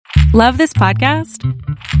Love this podcast?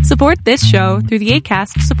 Support this show through the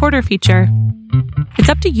Acast supporter feature. It's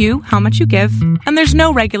up to you how much you give, and there's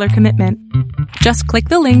no regular commitment. Just click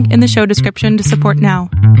the link in the show description to support now.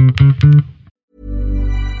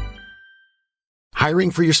 Hiring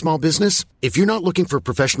for your small business? If you're not looking for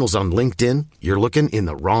professionals on LinkedIn, you're looking in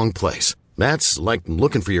the wrong place. That's like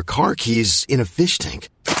looking for your car keys in a fish tank.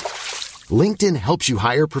 LinkedIn helps you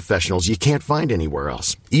hire professionals you can't find anywhere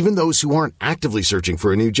else, even those who aren't actively searching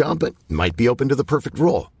for a new job but might be open to the perfect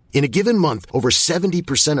role. In a given month, over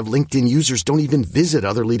 70% of LinkedIn users don't even visit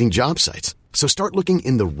other leading job sites. So start looking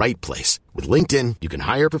in the right place. With LinkedIn, you can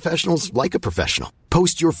hire professionals like a professional.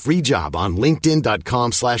 Post your free job on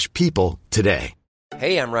linkedin.com/people today.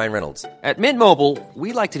 Hey, I'm Ryan Reynolds. At Mint Mobile,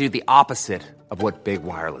 we like to do the opposite of what Big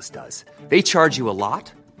Wireless does. They charge you a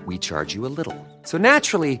lot. We charge you a little. So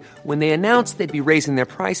naturally, when they announced they'd be raising their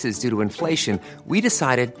prices due to inflation, we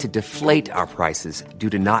decided to deflate our prices due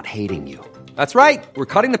to not hating you. That's right. We're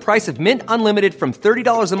cutting the price of Mint Unlimited from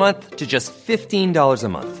 $30 a month to just $15 a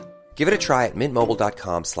month. Give it a try at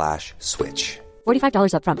mintmobile.com/switch.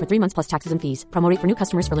 $45 up front for 3 months plus taxes and fees. Promo rate for new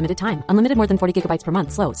customers for limited time. Unlimited more than 40 gigabytes per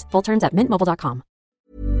month. Slows full terms at mintmobile.com.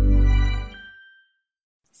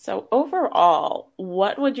 So overall,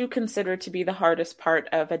 what would you consider to be the hardest part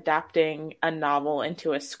of adapting a novel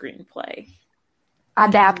into a screenplay?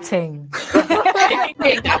 Adapting.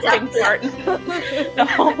 The adapting part. The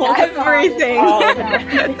whole Everything.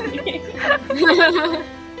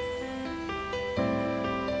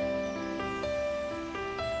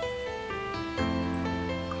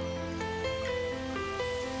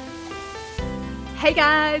 Hey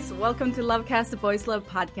guys, welcome to Lovecast, the Boys Love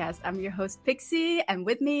podcast. I'm your host Pixie, and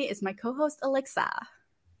with me is my co-host Alexa.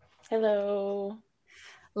 Hello.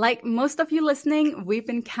 Like most of you listening, we've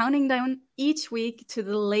been counting down each week to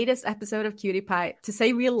the latest episode of Cutie Pie. To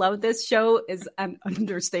say we love this show is an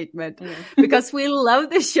understatement because we love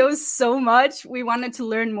this show so much. We wanted to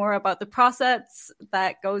learn more about the process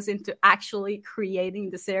that goes into actually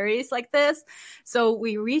creating the series like this. So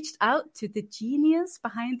we reached out to the genius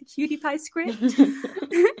behind the Cutie Pie script.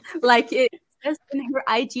 Like it says in her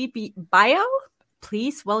IG bio.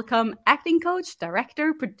 Please welcome acting coach,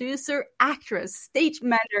 director, producer, actress, stage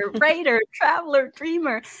manager, writer, traveler,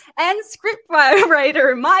 dreamer, and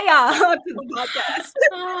scriptwriter Maya to the podcast.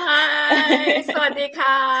 Hi, สวัสดี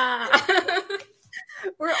ค่ะ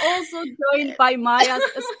We're also joined by Maya's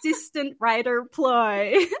assistant writer, Ploy.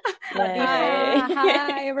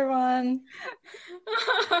 Hi everyone.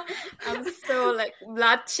 I'm so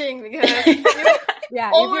blushing because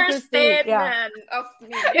overstatement of me.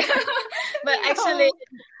 But actually,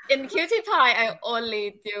 in Cutie Pie, I only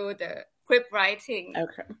do the script writing.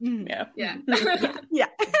 Okay. Yeah. Yeah.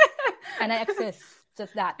 And I exist.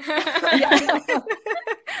 Just that.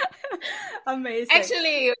 Amazing.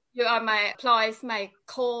 Actually, you are my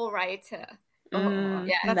co-writer.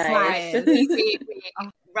 That's nice. We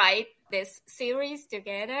write this series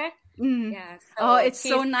together. Yeah. So it's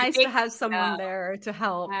so nice to have someone there to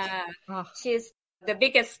help. She's the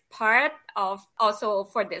biggest part of also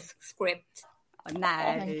for this script.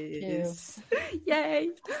 Nice. Yay.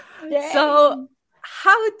 So,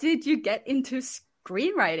 how did you get into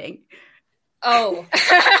screenwriting? Oh,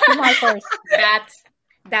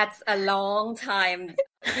 that's a long time.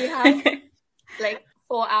 You have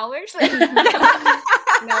 4 hours.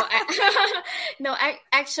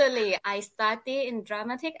 Actually, I study in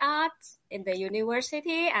dramatic arts in the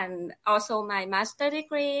university, and also my master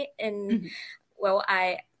degree in. Well,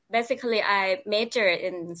 I majored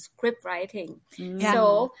in script writing.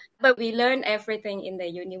 So, but we learn everything in the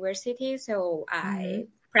university. So I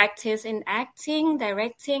practice in acting,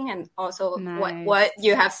 directing, and also what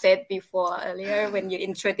you have said before earlier when you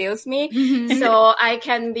introduced me. So I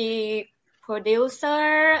can be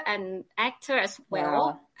producer and actor as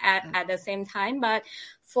well at the same time. But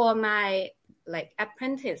for my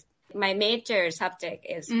apprentice, my major subject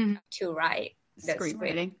is to write the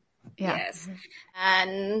script. Yes.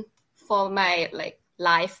 And for my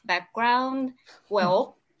life background,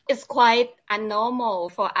 it's quite abnormal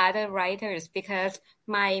for other writers because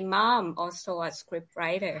my mom also a script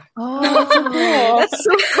writer. Oh, that's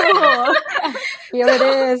so cool. Here it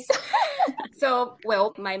is. So,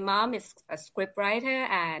 my mom is a script writer,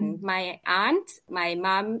 and my aunt, my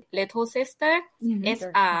mom's little sister, is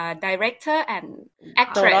a director and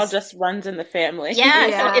actress. So it all just runs in the family.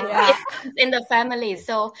 Yeah. It's in the family.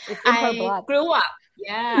 So I grew up.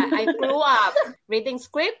 Yeah, I grew up reading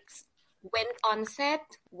scripts, went on set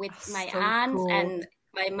with my aunts and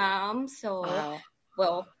my mom. So,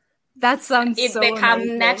 that sounds it so become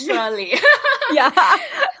amazing. Naturally. Yeah.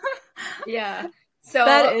 Yeah. So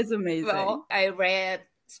that is amazing. I read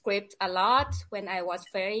scripts a lot when I was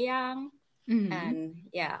very young. And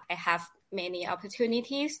I have many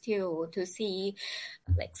opportunities to see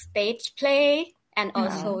like stage play and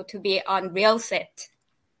also to be on real set.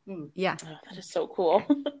 Yeah, that is so cool.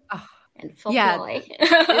 And folklore.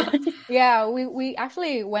 We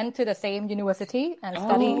actually went to the same university and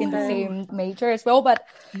studied in the same major as well, but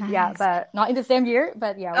but not in the same year.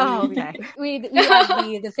 But we are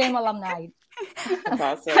the same alumni. That's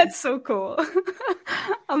awesome. That's so cool.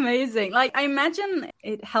 Amazing. Like, I imagine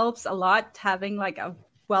it helps a lot having like a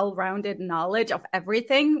well-rounded knowledge of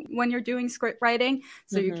everything when you're doing script writing,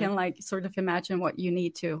 so you can like sort of imagine what you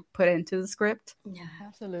need to put into the script. Yeah,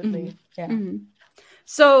 absolutely.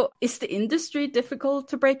 So is the industry difficult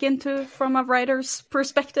to break into from a writer's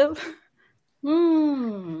perspective?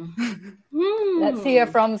 Let's hear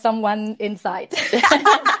from someone inside.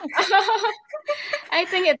 I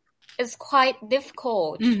think it's quite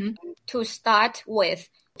difficult to start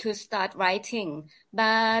writing,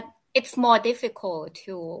 but it's more difficult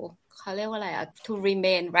to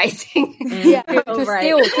remain writing.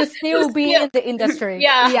 To still be in the industry.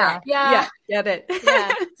 Get it.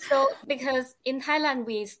 So because in Thailand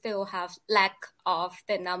we still have lack of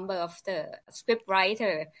the number of the script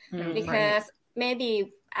writer, because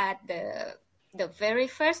maybe at the very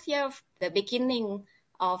first year of the beginning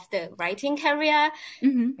of the writing career,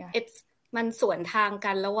มันสวนทาง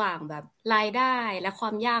กันระหว่างแบบรายได้และควา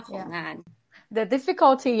มยากของงาน The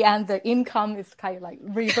difficulty and the income is kind of like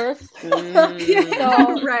reversed.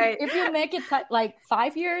 If you make it like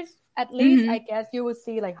 5 years at least, I guess you will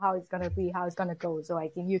see like how it's gonna go. So I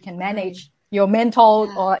think you can manage your mental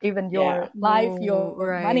or even your life,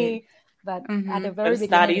 your money. But at the very beginning,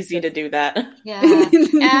 it's not easy to do that.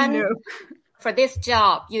 And for this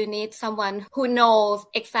job, you need someone who knows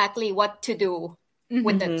exactly what to do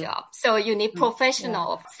with the job. So you need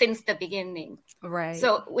professional since the beginning. Right.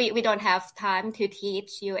 So we don't have time to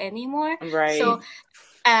teach you anymore. Right. So,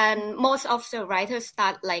 and most of the writers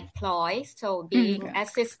start like ploy. So being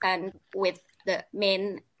assistant with the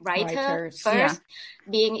main writer first,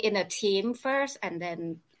 being in a team first, and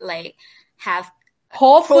then like have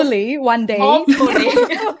hopefully one day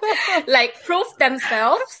like prove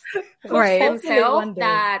themselves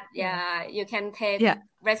that you can take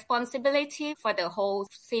responsibility for the whole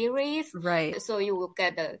series, so you will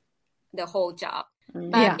get the whole job.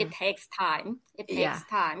 But it takes time,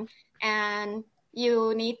 and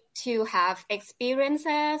you need to have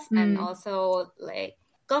experiences and also like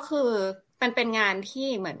ก็คือมันเป็นงานที่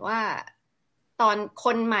เหมือนว่าตอนค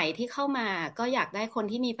นใหม่ที่เข้ามาก็อยากได้คน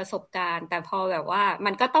ที่มีประสบการณ์แต่พอแบบว่า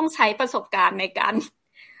มันก็ต้องใช้ประสบการณ์ในการ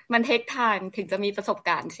มัน take time ถึงจะมีประสบก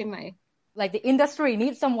ารณ์ใช่ไหม Like the industry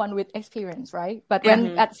needs someone with experience, right? But when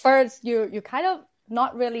at first you kind of not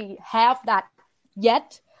really have that yet,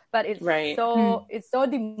 but it's it's so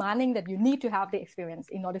demanding that you need to have the experience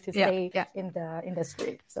in order to stay in the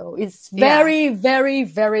industry. So it's very, very,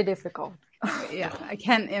 very difficult. I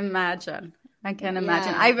can imagine.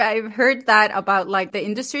 I've heard that about like the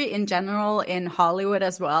industry in general in Hollywood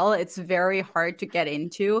as well. It's very hard to get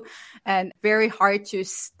into and very hard to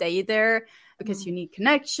stay there because you need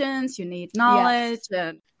connections, you need knowledge,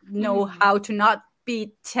 and know how to not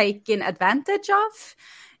be taken advantage of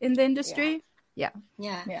in the industry.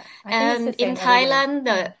 And in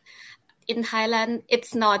Thailand,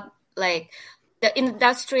 it's not like the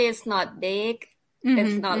industry is not big.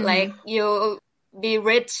 It's not like you be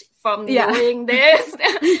rich from doing this.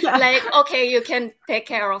 Like, okay, you can take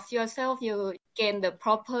care of yourself. You gain the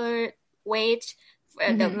proper wage,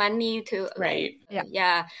 the money to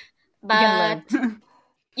but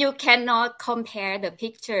you cannot compare the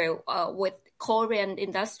picture with Korean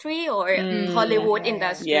industry or Hollywood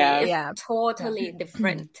industry. It's totally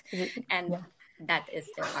different, and that is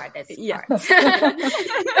the hardest part.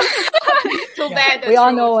 Too bad. We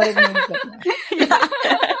all know what it means.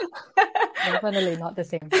 Definitely not the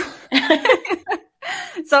same.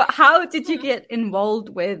 So how did you get involved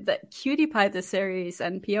with Cutie Pie, the series,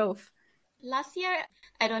 and Piof? Last year,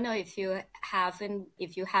 I don't know if you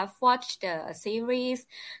have watched the series,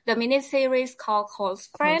 the mini series called Close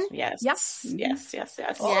Friend. Yes.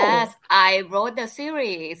 I wrote the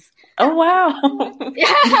series. Oh wow.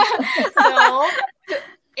 So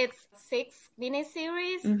it's 6 mini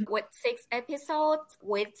series with 6 episodes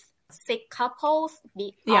with 6 couples,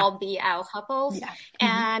 all BL couples,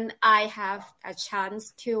 and I have a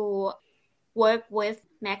chance to work with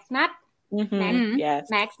Max Nut.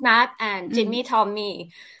 Max Nut and Jimmy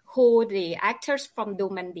Tommy, who the actors from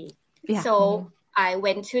Dumandi. So I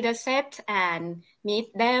went to the set and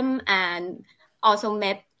meet them and also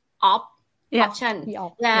met Op option.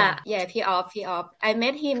 P-off. I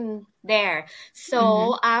met him there.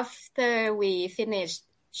 So after we finished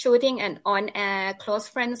shooting an on-air Close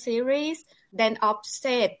Friends series, then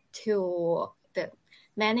offset to the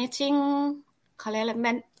managing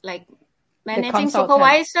supervisor,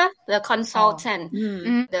 the consultant,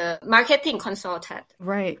 the marketing consultant.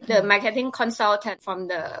 Right. The marketing consultant from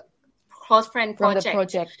the Close Friend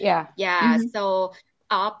project. So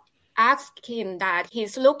asked him that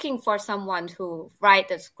he's looking for someone to write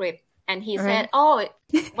the script, and he said, "Oh,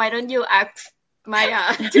 why don't you ask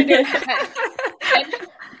Maya to do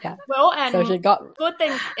that?" Well, and so good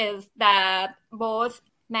thing is that both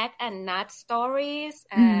Mac and Nat stories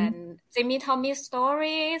and Jimmy Tommy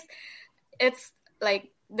stories, it's like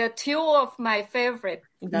the two of my favorite.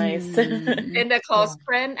 Nice. In the Close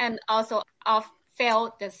Friend, and also I've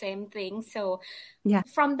felt the same thing. So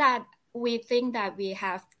from that, we think that we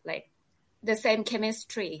have like the same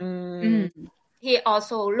chemistry. He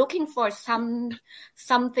also looking for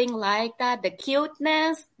something like that, the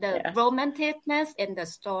cuteness, the romanticness in the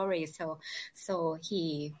story. So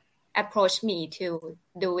he approached me to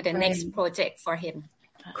do the next project for him.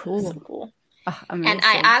 Cool. So cool. And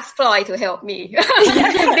I asked Floyd to help me.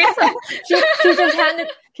 She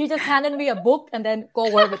just handed me a book and then go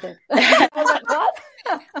work with it. I was like, what?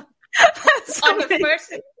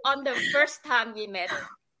 on the first time we met.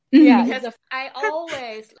 Because I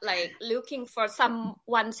always like looking for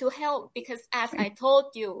someone to help, because as I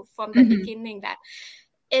told you from the beginning that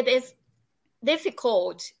it is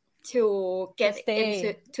difficult to get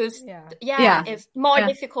into it's more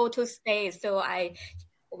difficult to stay. So I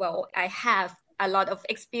have a lot of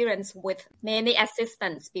experience with many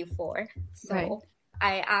assistants before. So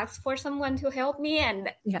I asked for someone to help me,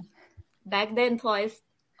 and back then Floyd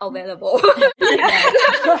available.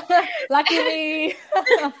 Lucky me.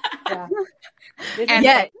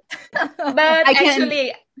 But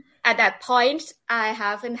actually at that point I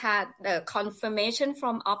haven't had the confirmation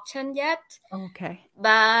from Option yet. Okay.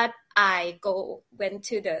 But I went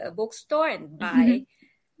to the bookstore and buy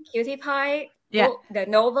Cutie Pie book, the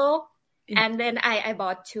novel, and then I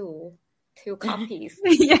bought two copies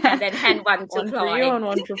and then hand one to Floyd. For you and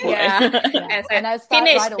one for Floyd. And I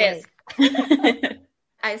finished this.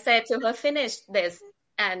 I said to her, finish this,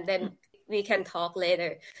 and then we can talk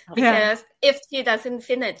later. Because if she doesn't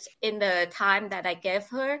finish in the time that I gave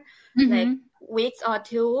her, like weeks or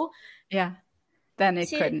two, then it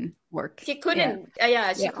couldn't work. She couldn't.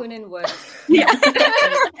 She couldn't work.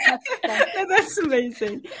 That's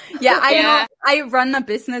amazing. I know. I run a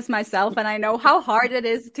business myself, and I know how hard it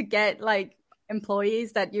is to get like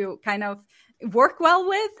employees that you kind of work well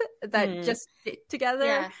with, that just fit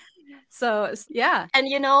together. So and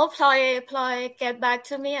Floyd get back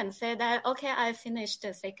to me and say that I finished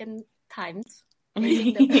the second times.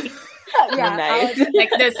 Nice.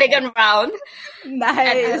 Like the second round.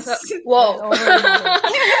 Nice. Whoa.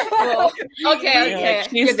 Okay.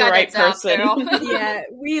 She's the right person.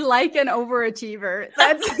 We like an overachiever.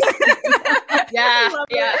 That's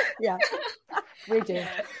we do.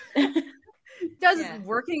 Does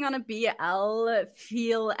working on a BL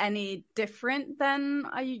feel any different than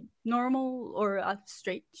a normal or a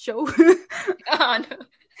straight show? No.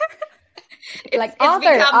 Like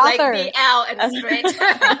author. Like BL and straight.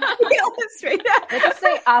 BL and straight. Let's just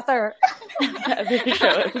say author. The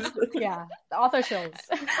shows. The author shows.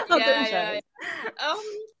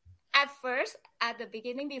 At first, at the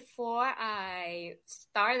beginning, before I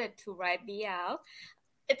started to write BL,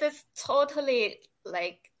 it is totally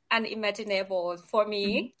like unimaginable for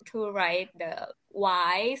me to write the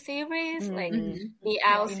Y series, like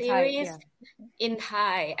BL series in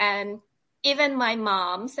Thai. And even my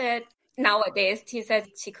mom said nowadays, she says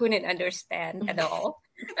she couldn't understand at all.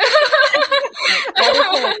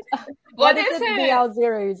 What is it? BL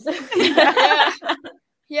series?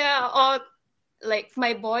 Or like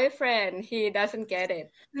my boyfriend, he doesn't get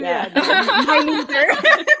it. Mine neither.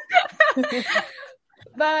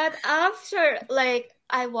 But after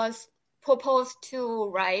I was proposed to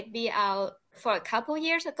write BL for a couple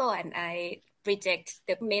years ago, and I rejected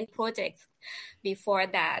the main project before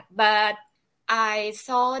that. But I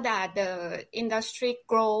saw that the industry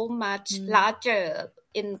grow much larger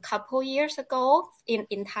in couple years ago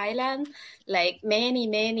in Thailand. Like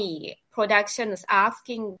many productions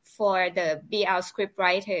asking for the BL script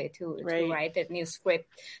writer to write the new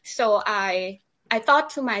script. So I thought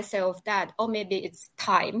to myself that maybe it's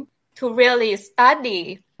time to really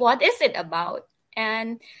study what is it about.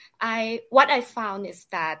 And what I found is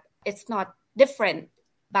that it's not different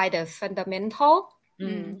by the fundamental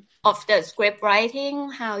of the script writing,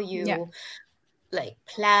 how you like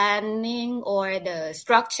planning or the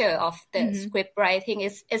structure of the script writing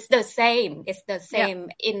is the same. It's the same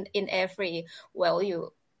in every,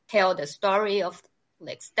 you tell the story of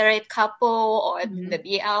like straight couple or the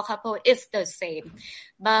BL couple, it's the same.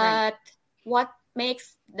 But what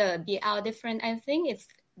makes the BL different, I think, is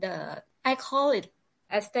I call it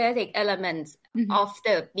aesthetic elements of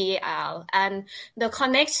the BL and the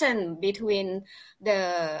connection between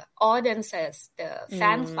the audiences, the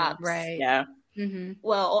fan clubs. Right. Yeah.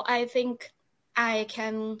 Well, I think I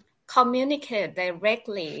can communicate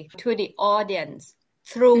directly to the audience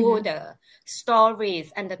through the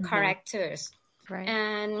stories and the characters. Right.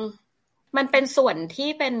 And มันเป็นส่วนที่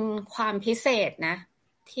เป็นความพิเศษนะ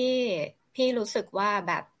ที่พี่รู้สึกว่า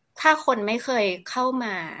แบบถ้าคนไม่เคยเข้าม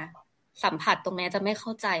าสัมผัสตรงนี้จะไม่เข้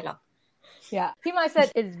าใจหรอก Yeah, Pimai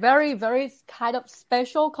said it's very, very kind of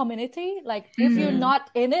special community. Like if you're not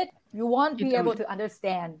in it, you won't be able to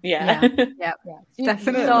understand. Yeah.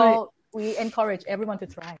 Definitely. So we encourage everyone to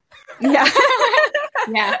try. Yeah.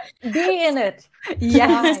 Yeah. Be in it.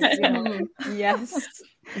 Yes. Try, Yes.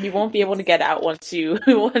 You won't be able to get out once you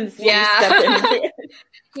step in.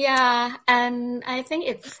 Yeah, and I think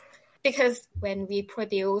it's because when we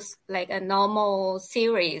produce like a normal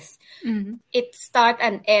series, it starts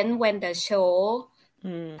and ends when the show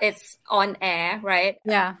is on air, right?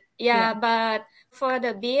 Yeah. But for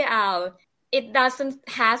the BL, it doesn't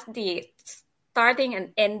have the starting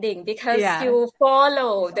and ending because you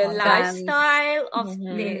follow the lifestyle of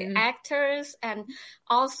the actors and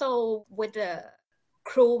also with the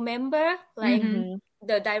crew member, like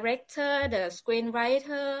the director, the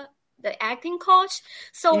screenwriter, the acting coach.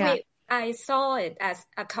 So I saw it as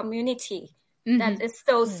a community that is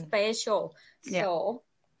so special. So,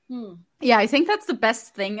 yeah, I think that's the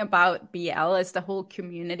best thing about BL is the whole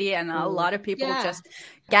community and a lot of people just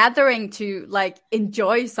gathering to like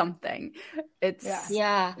enjoy something. It's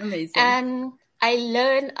amazing. And I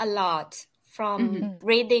learned a lot from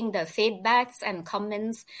reading the feedbacks and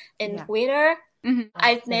comments in Twitter.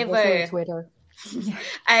 I've never Twitter.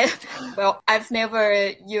 I've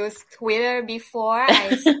never used Twitter before.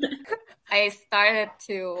 I started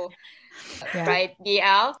to write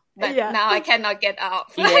BL, but now I cannot get out.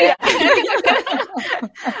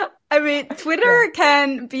 I mean, Twitter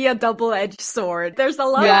can be a double-edged sword. There's a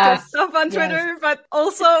lot of good stuff on Twitter, but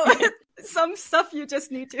also some stuff you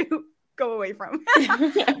just need to go away from.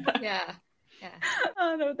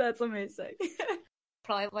 Oh no, that's amazing.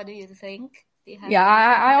 Chloe, what do you think?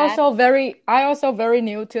 I also very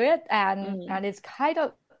new to it, and it's kind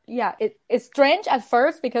of it's strange at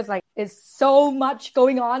first because like it's so much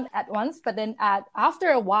going on at once, but then after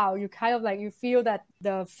a while you kind of like you feel that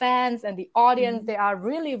the fans and the audience they are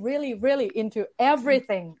really really really into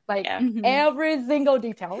everything, like every single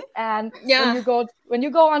detail, and when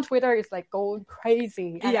you go on Twitter it's like going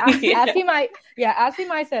crazy. And as he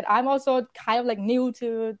might said, I'm also kind of like new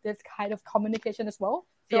to this kind of communication as well.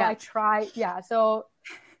 So I try,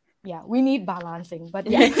 we need balancing, but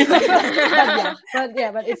but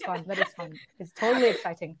it's fun. It's totally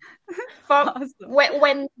exciting. Awesome.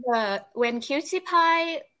 When Cutie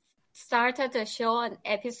Pie started the show on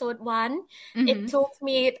episode 1, it took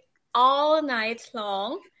me all night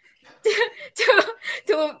long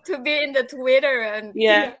to be in the Twitter and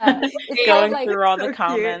going like, through all the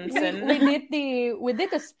comments and we did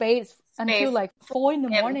the space until like 4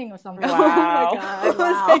 a.m. or something. Wow. Oh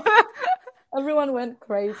my God. Everyone went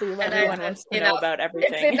crazy. And everyone wants to know about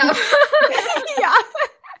everything.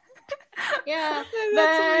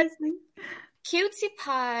 But Cutie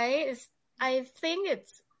Pie is, I think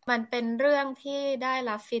มันเป็นเรื่องที่ได้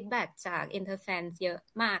รับฟีดแบ็กจาก Interfans เยอะ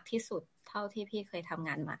มากที่สุดเท่าที่พี่เคยทำง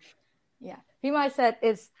านมา Pimai said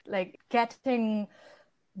it's like getting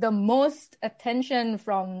the most attention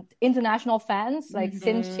from international fans, like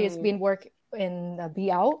since she's been working in the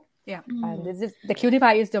BL. And the Cutie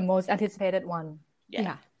Pie is the most anticipated one.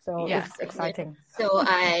 So it's exciting. So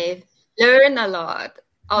I learned a lot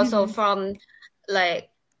also from like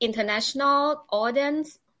international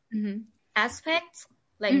audience aspects,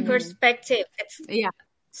 like perspective. It's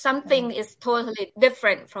something is totally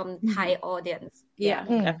different from Thai audience.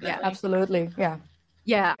 Absolutely.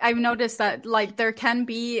 Yeah, I've noticed that like there can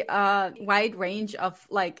be a wide range of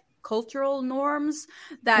like cultural norms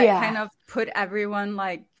that kind of put everyone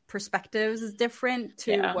like perspectives different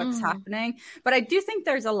to what's happening. But I do think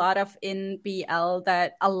there's a lot of in BL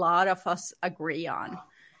that a lot of us agree on.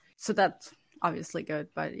 So that's obviously good.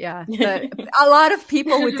 But a lot of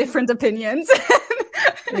people with different opinions.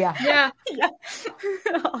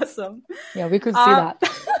 Awesome. Yeah, we could see that.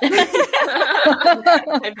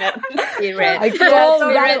 We read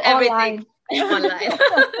everything online.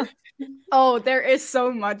 Oh, there is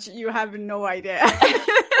so much. You have no idea.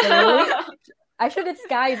 I should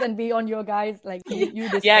disguise and be on your guys, like you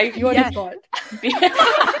Discord. Yeah, your Discord.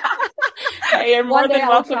 Hey, you're more than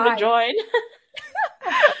welcome to join.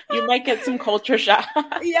 You might get some culture shock.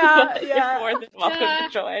 Yeah. You're more than welcome to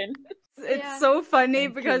join. It's so funny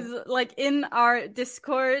because like in our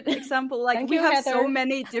Discord example, like we have so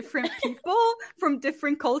many different people from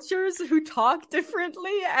different cultures who talk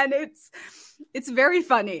differently, and it's very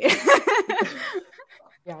funny.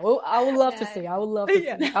 Yeah, well, I would love to see. I would love to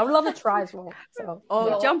see. I would love to try as well. So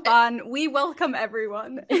jump on. We welcome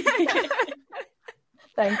everyone.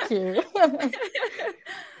 Thank you.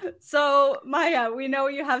 So, Maya, we know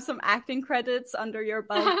you have some acting credits under your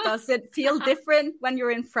belt. Does it feel different when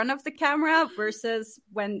you're in front of the camera versus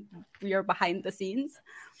when you're behind the scenes?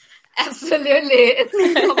 Absolutely. It's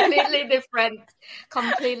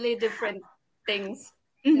completely different things.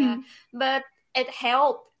 Mm-hmm. Yeah. But it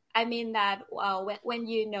helped. I mean that when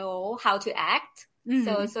you know how to act,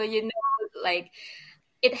 so you know, like,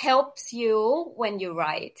 it helps you when you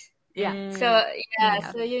write. Yeah. So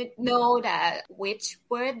you know that which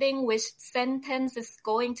wording, which sentence is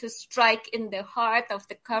going to strike in the heart of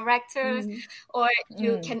the characters, or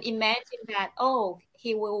you can imagine that,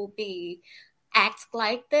 he will be act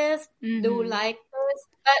like this, do like this.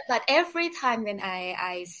 But every time when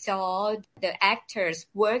I saw the actors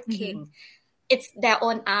working, it's their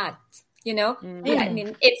own art, you know. I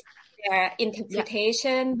mean, it's their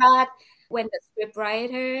interpretation, but when the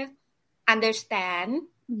scriptwriter understand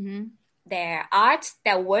their art,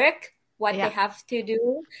 their work, what they have to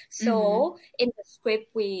do. So in the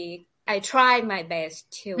script, I try my best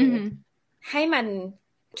to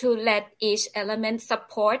to let each element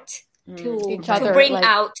support to bring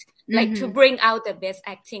out to bring out the best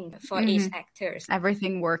acting for each actors.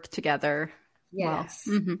 Everything work together. Yes.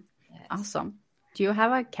 Wow. Yes. Awesome. Do you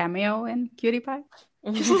have a cameo in Cutie Pie?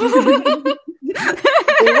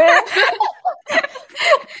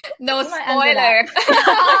 No spoiler.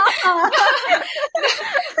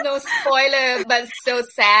 No spoiler, but so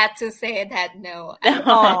sad to say that no. I'm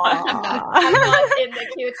not in the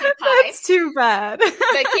Cutie Pie. That's too bad.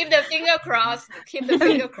 But keep the finger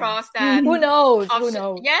crossed. That who knows?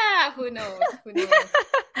 Yeah, who knows?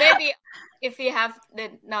 Maybe if we have the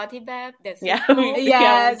Naughty Bab, that's season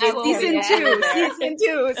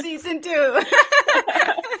 2.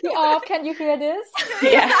 P-off, can you hear this?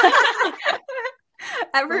 Yeah.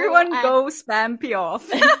 Everyone go spam P-off.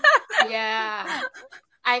 Yeah.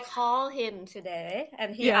 I called him today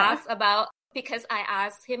and he asked about, because I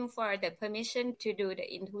asked him for the permission to do the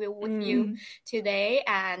interview with you today,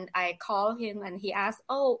 and I called him and he asked,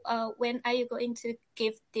 when are you going to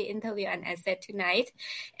give the interview? And I said tonight.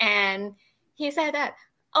 And he said that,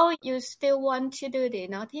 you still want to do the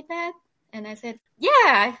Naughty Bab? And I said,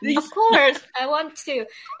 yeah, of course, I want to.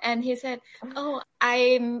 And he said,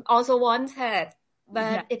 I'm also wanted,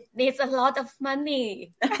 but it needs a lot of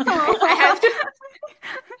money. I have to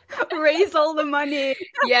raise all the money.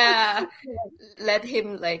 Yeah, let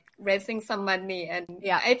him like raising some money. And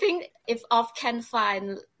I think if Off can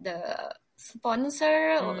find the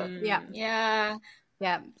sponsor,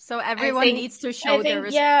 so everyone needs to show their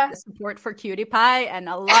support for Cutie Pie, and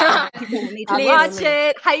a lot of people need to watch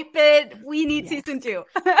it, hype it. We need season 2.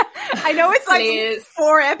 I know it's like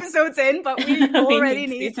 4 episodes in, but we already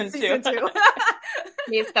need season 2.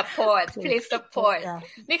 Please support. Yeah.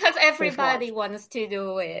 Because everybody wants to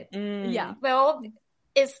do it. Yeah. Well,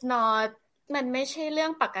 it's not มันไม่ใช่เรื่อ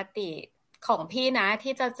งปกติของพี่นะ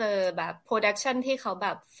ที่จะเจอแบบโปรดักชันที่เขาแบ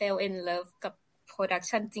บ fell in love กับโปรดัก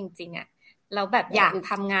ชันจริงๆอ่ะแล้วแบบอยาก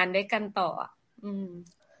ทำงานด้วยกันต่อ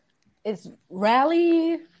It's rarely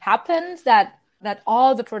happens that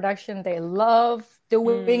all the production they love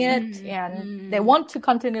doing it and they want to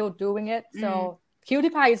continue doing it. So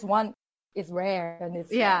Cutie Pie is rare, and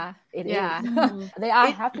it's it is. They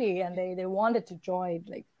are happy and they wanted to join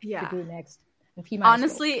to do next.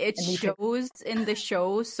 Honestly, it shows in the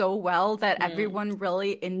show so well that everyone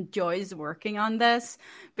really enjoys working on this,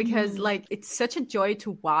 because it's such a joy to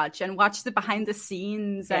watch the behind the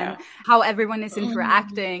scenes and how everyone is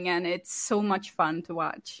interacting, and it's so much fun to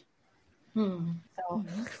watch. So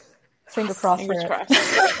finger crossed.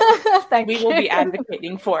 We will be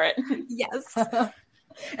advocating for it. Yes.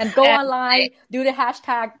 And go online, do the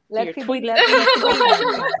hashtag, let people know.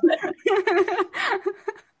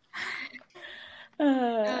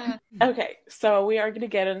 Okay, so we are going to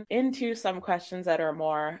get into some questions that are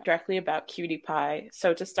more directly about Cutie Pie.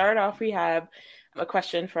 So to start off, we have a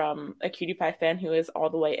question from a Cutie Pie fan who is all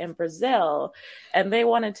the way in Brazil, and they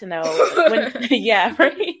wanted to know when,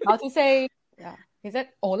 right? How to say Is it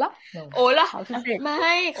Ola? No. Ola. How to say it? ไ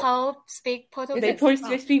ม่เขา speak Portuguese.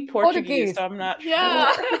 They speak Portuguese, so I'm not sure.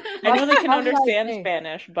 I know they can understand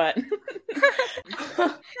Spanish, but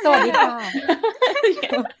สวัสดีค่ะ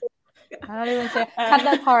I don't even say cut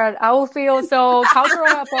that part. I will feel so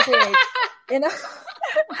cultural appropriate. You know?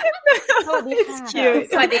 It's cute.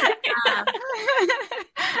 สวัสดีค่ะ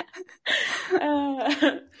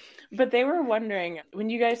But they were wondering, when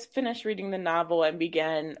you guys finished reading the novel and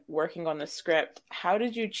began working on the script, how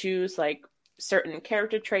did you choose like certain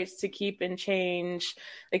character traits to keep and change?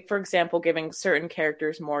 Like, for example, giving certain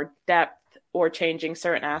characters more depth or changing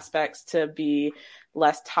certain aspects to be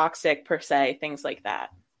less toxic per se, things like that.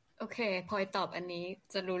 โอเคพลอยตอบอันนี้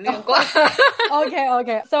จะรู้เรื่องกว่า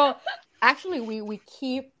Okay. So actually we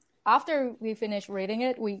keep, after we finish reading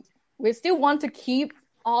it, we still want to keep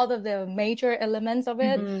all of the major elements of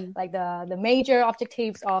it, like the major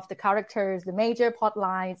objectives of the characters, the major plot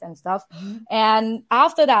lines and stuff. And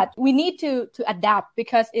after that, we need to adapt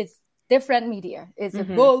because it's different media. It's a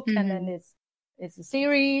book and then it's a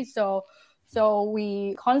series. So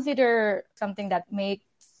we consider something that makes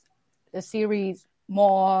the series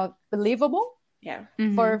more believable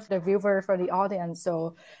for the viewer, for the audience.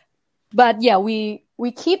 But yeah, we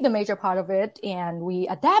keep the major part of it and we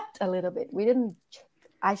adapt a little bit.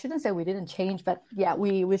 I shouldn't say we didn't change, but yeah,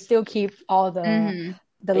 we still keep all the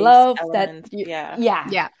love elements.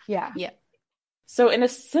 that yeah. So in a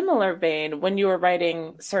similar vein, when you were writing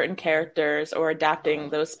certain characters or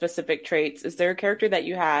adapting those specific traits, is there a character that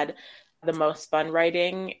you had the most fun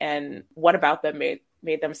writing, and what about them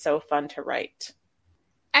made them so fun to write?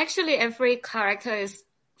 Actually, every character is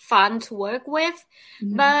fun to work with,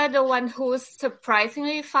 but the one who's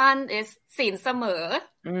surprisingly fun is ศีลเสมอ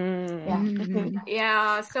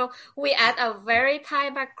Yeah, so we add a very Thai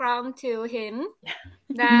background to him,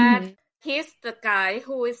 that he's the guy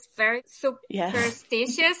who is very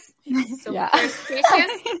superstitious.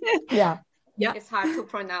 Yeah. It's hard to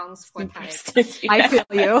pronounce for Thai. I feel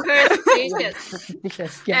you.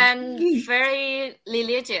 Superstitious. And very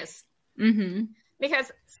religious. Because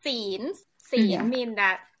ศีล mean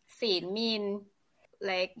that ศีล mean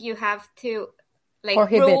like you have to like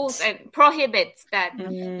rules and prohibits that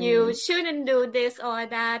you shouldn't do this or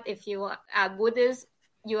that. If you are Buddhist,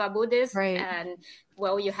 right. And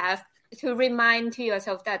well, you have to remind to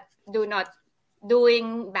yourself that do not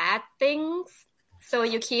doing bad things. So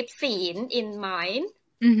you keep ศีล in mind.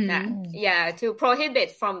 That, to prohibit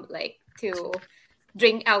from like to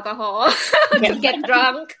drink alcohol, to get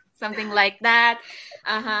drunk, something like that.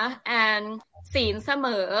 And ศีลเสม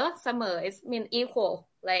อis mean equal.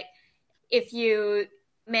 Like if you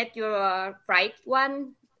met your right one,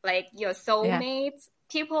 like your soulmates,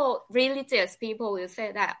 religious people will say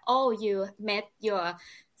that, oh, you met your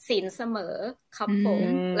ศีลเสมอ couple.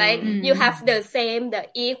 Like you have the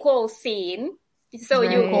equal ศีล. So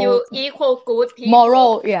you equal good people.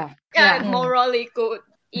 Moral, morally good.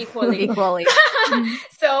 Equally.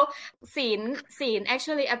 So ศีล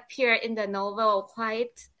actually appear in the novel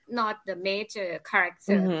quite not the major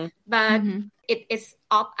character, but it is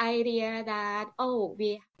of idea that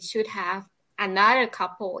we should have another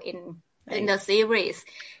couple in the series.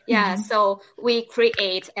 So we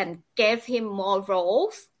create and gave him more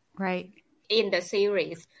roles in the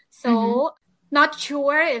series. So not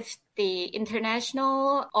sure if the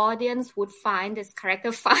international audience would find this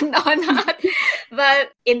character fun or not, but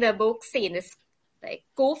in the book,ศีลis like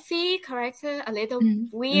goofy character, a little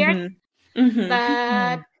weird,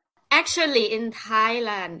 but actually in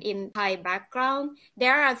Thailand, in Thai background,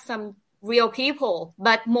 there are some real people,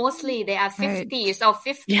 but mostly they are 50s or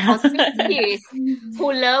 60s who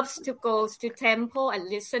loves to go to temple and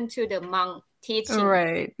listen to the monk teaching.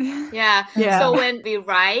 Right. So when we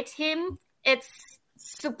write him, it's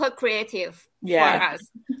super creative for us.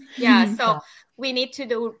 So we need to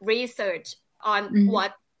do research on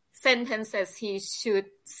what sentences he should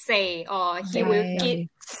say, or he will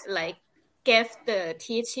give the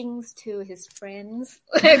teachings to his friends.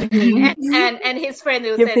 and his friend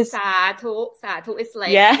will say Sadhu is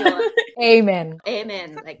like Amen,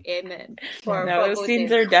 like amen. Those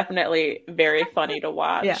scenes are definitely very funny to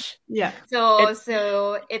watch.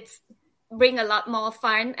 So it's bring a lot more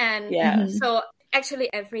fun, and so actually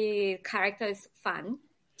every character is fun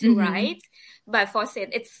to write, but for Sin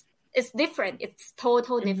it's different. It's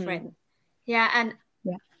total different. And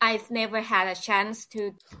I've never had a chance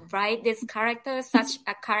to write this character, such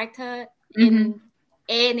a character in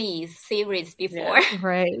any series before.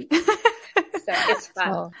 Right. So it's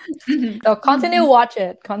fun. So continue watch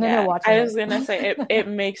it. Watch it. I was gonna say it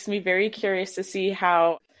makes me very curious to see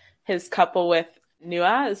how his couple with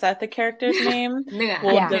Nua, is that the character's name? Nua.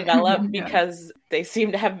 Will Yeah. develop because they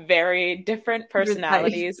seem to have very different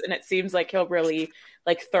personalities, and it seems like he'll really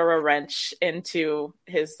like throw a wrench into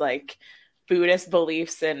his like Buddhist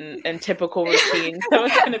beliefs and typical routine. So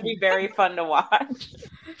it's going to be very fun to watch.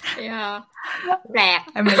 Yeah. Black.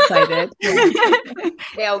 I'm excited.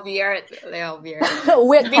 They are weird.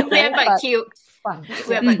 Weird, but cute. fun.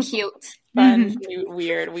 Weird but cute. Fun,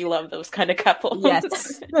 weird. We love those kind of couples.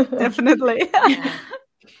 Yes, definitely. Yeah.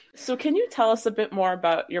 So can you tell us a bit more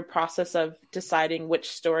about your process of deciding which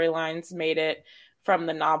storylines made it from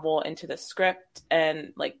the novel into the script,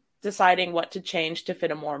 and like deciding what to change to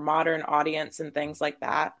fit a more modern audience and things like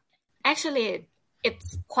that? Actually,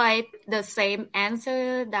 it's quite the same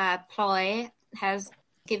answer that Ploy has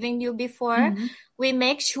given you before. We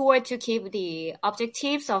make sure to keep the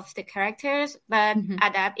objectives of the characters, but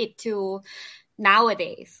adapt it to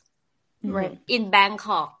nowadays Right. in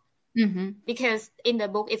Bangkok. Mm-hmm. Because in the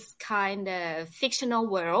book, it's kind of fictional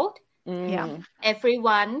world. Yeah.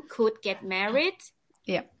 Everyone could get married.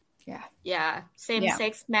 Yeah. Yeah,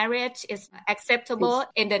 same-sex marriage is acceptable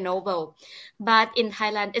in the novel, but in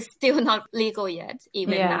Thailand, it's still not legal yet,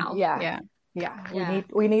 even now. Yeah.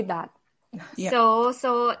 We need that. Yeah.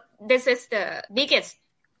 So this is the biggest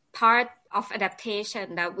part of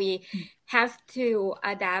adaptation, that we have to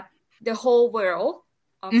adapt the whole world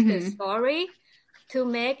of the story to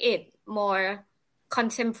make it more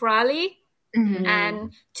contemporary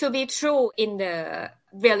and to be true in the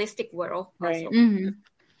realistic world. Right. Also.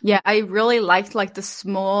 Yeah, I really liked like the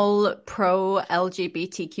small pro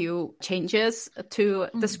LGBTQ changes to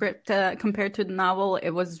the script compared to the novel. It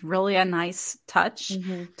was really a nice touch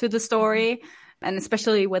to the story, and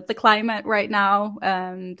especially with the climate right now,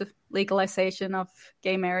 the legalization of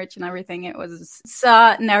gay marriage and everything. It's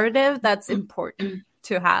a narrative that's important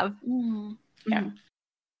to have. Yeah.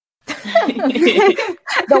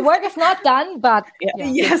 The work is not done, but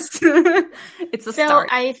Yes, it's a So start.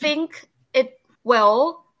 I think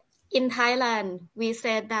in Thailand, we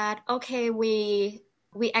said that, okay, we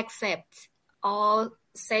accept all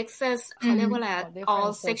sexes,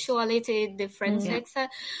 all sexuality, different sexes,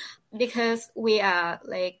 because we are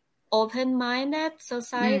like open-minded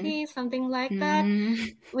society, something like that.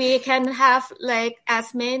 We can have like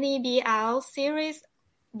as many BL series,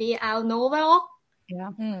 BL novel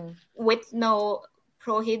with no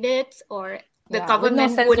prohibit, or the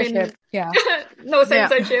government wouldn't no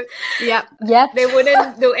censorship. Yeah. yet. They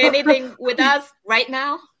wouldn't do anything with us right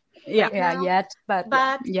now. Yeah, yet. But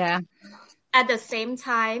Yeah. At the same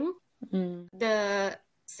time, the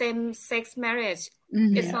same-sex marriage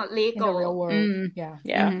is not in the real legal world. Yeah.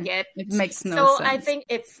 yet. It makes no So sense. I think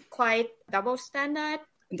it's quite double standard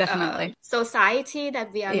Definitely. society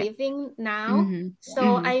that we are living now.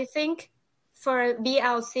 So I think for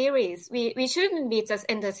BL series, we shouldn't be just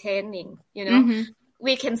entertaining,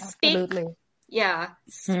 we can speak Absolutely.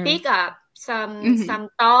 speak up some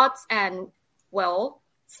thoughts, and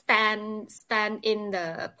stand in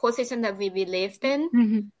the position that we believed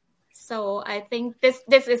in. So I think this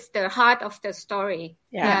is the heart of the story.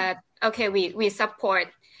 That okay, we support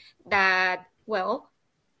that.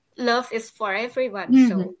 Love is for everyone,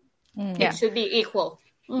 so it should be equal.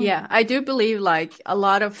 Yeah, I do believe like a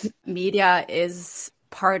lot of media is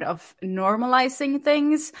part of normalizing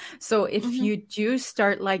things. So if you do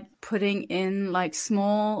start like putting in like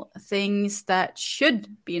small things that should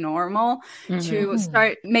be normal to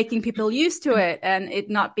start making people used to it, and it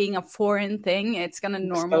not being a foreign thing, it's going to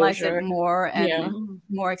normalize it more, and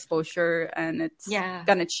more exposure, and it's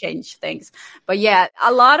going to change things. But yeah,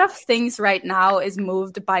 a lot of things right now is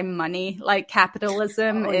moved by money, like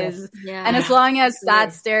capitalism and as long as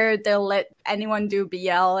that's there, they'll let anyone do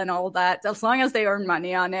BL and all that, as long as they earn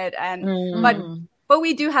money on it. And but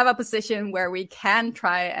we do have a position where we can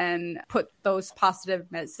try and put those positive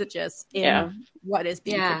messages in what is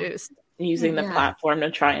being produced, using the platform to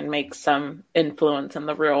try and make some influence in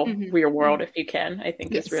the real world, if you can. I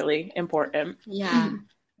think is really important.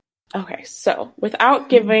 Okay, so without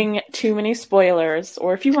giving too many spoilers,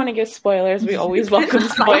 or if you want to give spoilers, we always welcome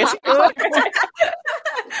spoilers.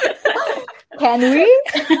 Can we?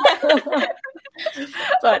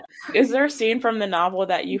 But is there a scene from the novel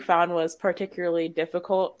that you found was particularly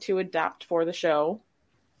difficult to adapt for the show?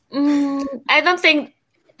 I don't think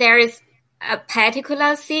there is a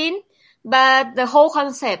particular scene, but the whole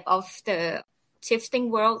concept of the shifting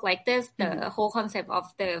world like this, the whole concept of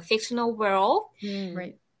the fictional world,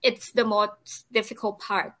 right? It's the most difficult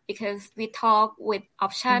part, because we talk with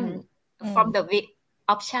option from the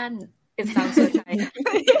option It sounds so Thai.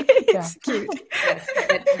 It's cute. Yes,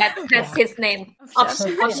 that's his name.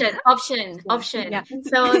 Option. Yeah.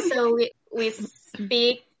 So we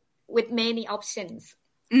speak with many options.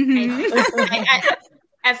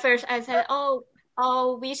 At first, I said, "Oh,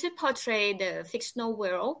 we should portray the fictional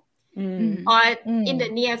world, or in the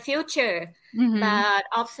near future." But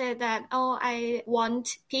Op said that, I want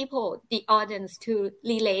people, the audience, to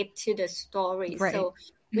relate to the story. Right. So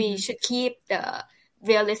we should keep the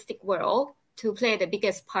realistic world to play the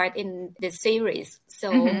biggest part in the series.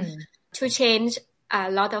 So to change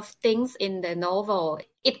a lot of things in the novel,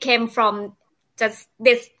 it came from just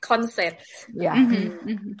this concept. Yeah.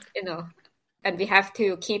 You know, and we have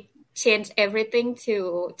to change everything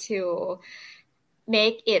to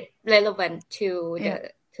make it relevant to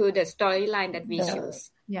the storyline that we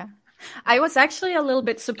choose. Yeah. I was actually a little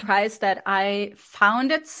bit surprised that I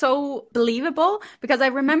found it so believable, because I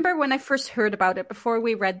remember when I first heard about it, before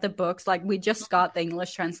we read the books, like we just got the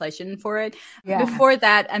English translation for it. Yeah. Before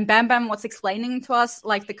that, and Bam Bam was explaining to us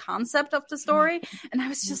like the concept of the story. And I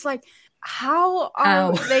was just like, how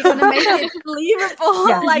are they going to make it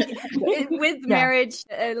believable? Like with marriage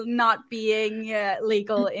not being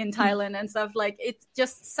legal in Thailand and stuff, like it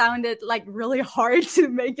just sounded like really hard to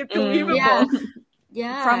make it believable.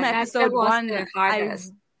 Yeah, from episode one,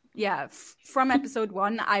 from episode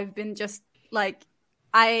one, I've been just like,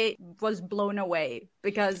 I was blown away,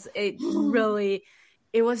 because it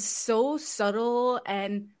was so subtle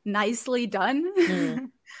and nicely done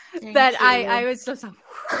that I was just like,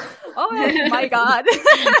 oh my God.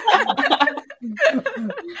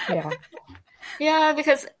 Yeah,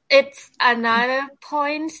 because it's another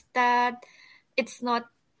point that it's not,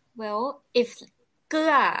 if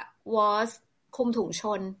Gue was Kum Thung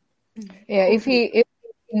Chon. Yeah, if in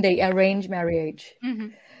the arranged marriage,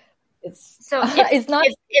 it's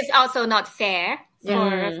also not fair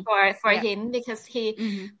for him, because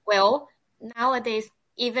he nowadays,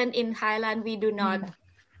 even in Thailand, we do not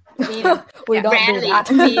we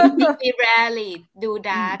rarely do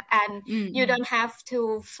that, and you don't have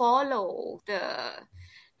to follow the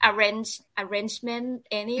arrangement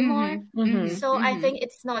anymore. So I think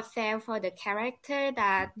it's not fair for the character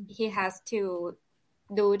that he has to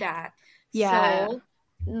do that. So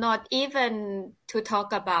not even to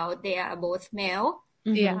talk about they are both male.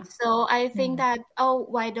 So I think that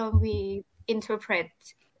why don't we interpret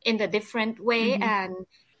in a different way? And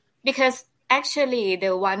because actually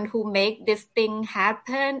the one who make this thing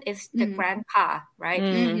happen is the grandpa,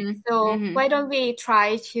 right? So why don't we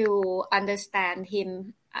try to understand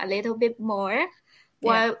him a little bit more?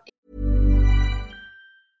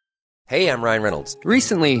 Hey, I'm Ryan Reynolds.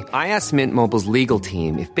 Recently, I asked Mint Mobile's legal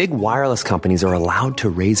team if big wireless companies are allowed to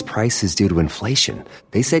raise prices due to inflation.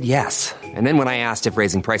 They said yes. And then when I asked if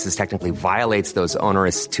raising prices technically violates those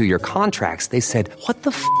onerous 2-year contracts, they said, "What the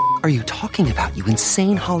f*** are you talking about, you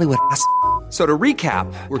insane Hollywood ass?" So to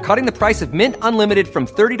recap, we're cutting the price of Mint Unlimited from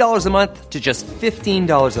 $30 a month to just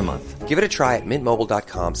 $15 a month. Give it a try at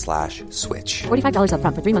mintmobile.com/switch. $45 up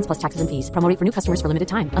front for 3 months plus taxes and fees. Promo rate for new customers for limited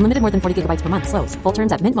time. Unlimited more than 40 gigabytes per month. Slows full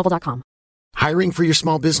terms at mintmobile.com. Hiring for your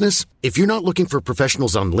small business? If you're not looking for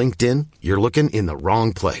professionals on LinkedIn, you're looking in the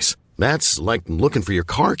wrong place. That's like looking for your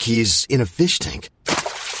car keys in a fish tank.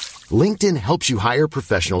 LinkedIn helps you hire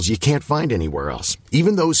professionals you can't find anywhere else,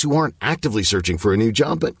 even those who aren't actively searching for a new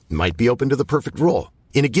job but might be open to the perfect role.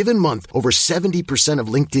 In a given month, over 70% of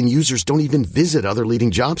LinkedIn users don't even visit other leading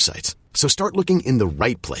job sites. So start looking in the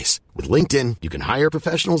right place. With LinkedIn, you can hire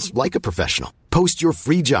professionals like a professional. Post your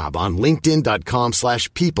free job on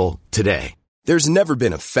linkedin.com/people today. There's never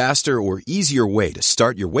been a faster or easier way to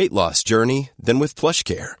start your weight loss journey than with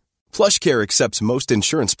PlushCare. PlushCare accepts most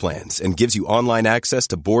insurance plans and gives you online access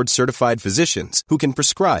to board-certified physicians who can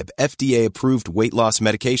prescribe FDA-approved weight loss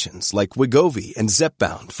medications like Wegovy and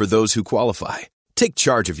Zepbound for those who qualify. Take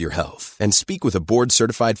charge of your health and speak with a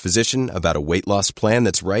board-certified physician about a weight loss plan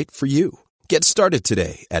that's right for you. Get started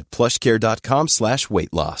today at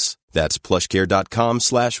plushcare.com/weightloss. That's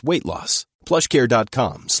plushcare.com/weightloss.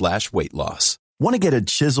 plushcare.com/weightloss. Want to get a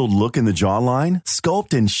chiseled look in the jawline?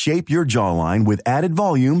 Sculpt and shape your jawline with added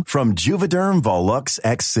volume from Juvederm Volux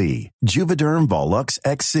XC. Juvederm Volux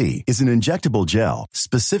XC is an injectable gel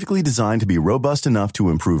specifically designed to be robust enough to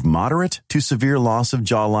improve moderate to severe loss of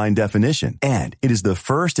jawline definition. And it is the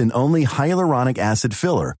first and only hyaluronic acid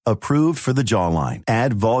filler approved for the jawline.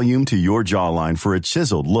 Add volume to your jawline for a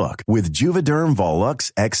chiseled look with Juvederm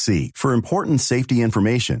Volux XC. For important safety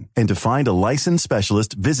information and to find a licensed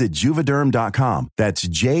specialist, visit juvederm.com Juvéderm.com. That's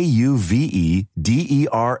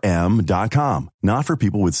Juvéderm.com. Not for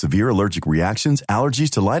people with severe allergic reactions, allergies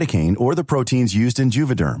to lidocaine, or the proteins used in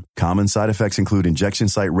Juvéderm. Common side effects include injection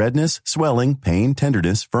site redness, swelling, pain,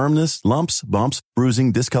 tenderness, firmness, lumps, bumps,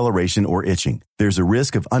 bruising, discoloration, or itching. There's a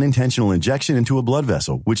risk of unintentional injection into a blood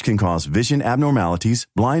vessel, which can cause vision abnormalities,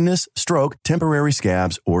 blindness, stroke, temporary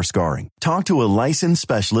scabs, or scarring. Talk to a licensed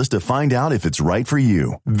specialist to find out if it's right for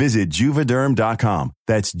you. Visit Juvéderm.com.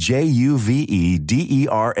 That's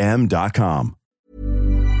Juvéderm.com.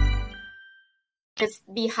 It's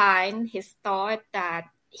behind his thought that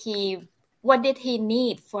what did he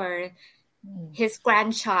need for his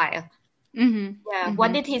grandchild? Mm-hmm. Yeah, mm-hmm.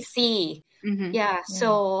 What did he see? Mm-hmm. Yeah,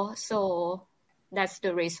 so that's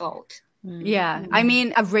the result. Yeah, I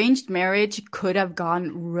mean, arranged marriage could have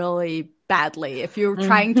gone really badly if you're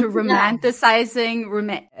trying to romanticizing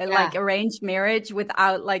like arranged marriage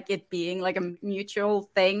without like it being like a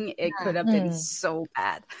mutual thing. It could have been so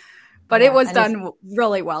bad, but it was done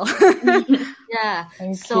really well. Yeah.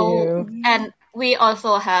 Thank you. And we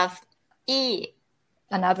also have ideal.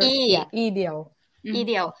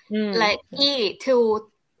 Like to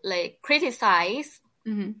like criticize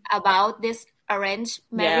about this arranged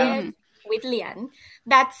marriage with Lian.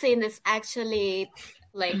 That scene is actually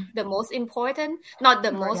like the most important, not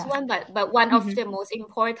the most one, but one of the most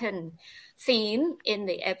important scene in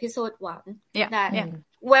the episode 1.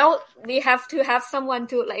 Well, we have to have someone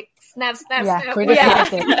to like snap.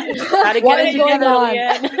 Criticize it. What is going on?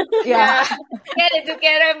 Get it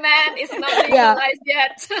together, man. It's not realized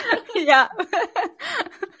yet.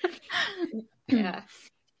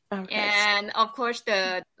 Okay. And of course,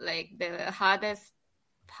 the hardest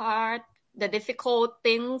part, the difficult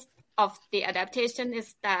things of the adaptation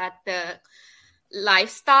is that the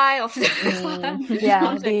lifestyle of the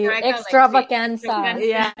the extravaganza,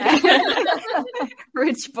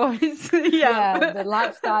 rich boys, the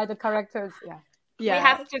lifestyle, the characters, we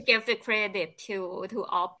have to give the credit to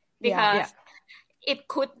Op because it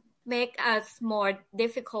could make us more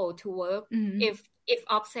difficult to work if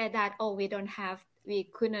Op said that we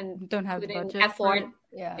couldn't afford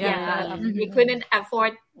we couldn't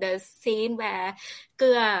afford the scene where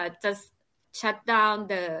Kua just shut down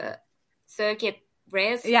the circuit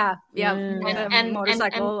race. And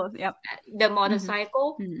motorcycle. The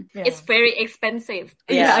motorcycle. It's very expensive.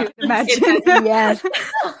 I imagine.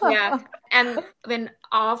 And when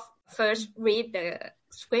Off first read the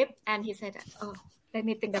script and he said, let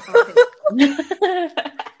me think about it.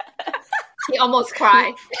 He almost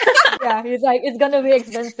cried. He's like, it's gonna be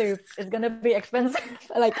expensive.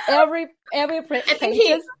 Like every I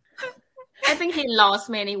think he lost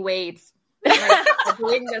many weights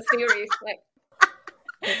doing the series. Like,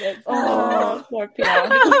 poor Pio.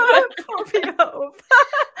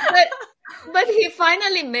 But he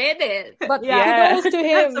finally made it. But kudos to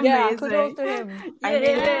him. Kudos to him. I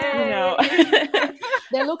mean,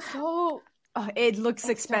 they look so. It looks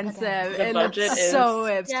expensive. The budget is so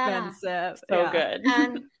expensive. So good.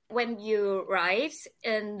 And when you write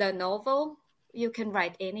in the novel, you can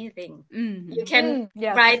write anything. You can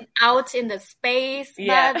write out in the space.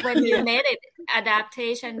 But when you made it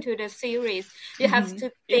adaptation to the series, you have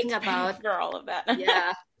to think about all of that.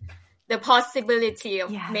 The possibility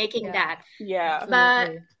of making that.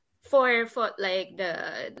 But for like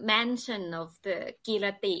the mansion of the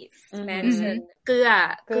Kiratis mansion,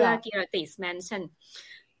 Kua Kiratis mansion,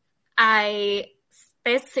 I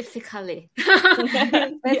specifically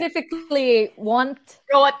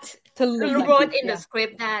wrote in the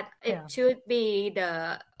script that it should be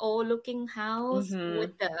the old looking house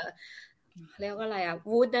with the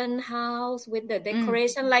wooden house with the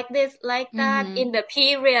decoration like this, like that, in the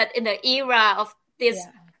period, in the era of this.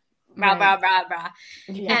 Blah blah blah blah,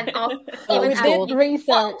 and we did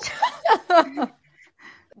research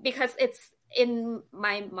because it's in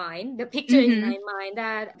my mind, the picture in my mind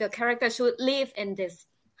that the character should live in this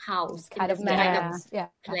house, kind of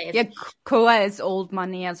place. Kua is old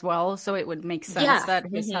money as well, so it would make sense that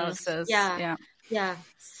his house is.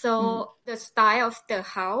 So the style of the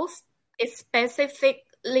house is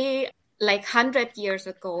specifically like 100 years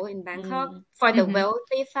ago in Bangkok for the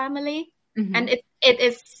wealthy family. And it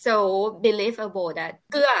is so believable that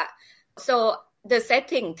so the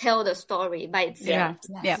setting tell the story by itself.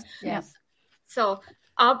 So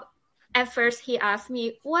at first he asked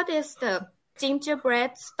me, what is the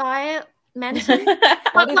gingerbread style mansion?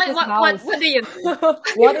 What do you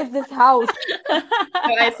what is this house? So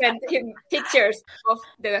I sent him pictures of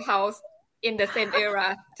the house in the same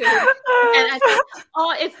era too. And I think,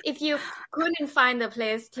 if you couldn't find a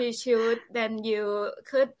place to shoot, then you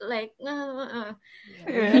could like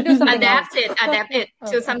adapt it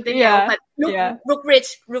to something else, but look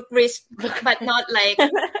rich, but not like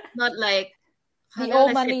the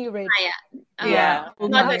old money rich. Not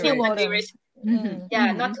too money rich.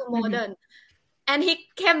 Not too modern. And he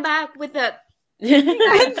came back with the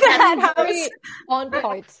on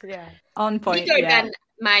point. On point. Bigger than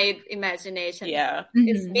my imagination.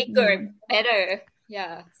 It's bigger, better.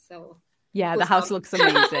 So the house looks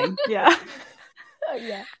amazing. Yeah.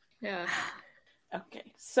 Okay,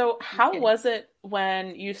 so how was it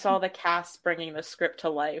when you saw the cast bringing the script to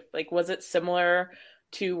life? Like, was it similar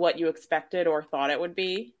to what you expected or thought it would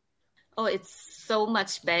be? Oh, it's so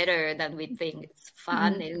much better than we think. It's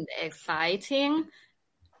fun and exciting,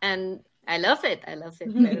 and I love it. I love it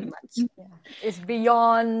very much. It's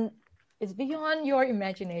beyond your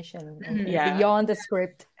imagination, and beyond the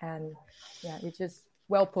script, and it's just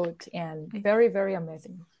well put and very, very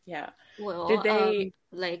amazing. Well, did they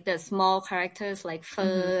like the small characters like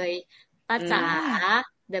Fei, Pa Cha,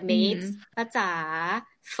 the maids, Pa Cha,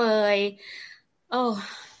 Fei? Oh,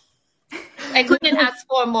 I couldn't ask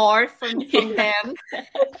for more from them.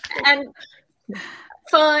 And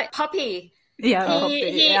for Poppy.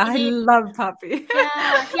 I love Poppy.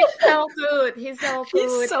 He's so good. He's so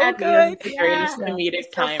good. Very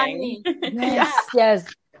comedic timing.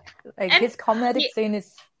 Yes. Like his comedic scene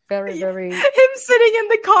is very, very. Him sitting in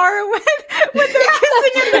the car when they're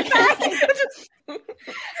kissing in the car.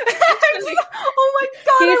 Oh my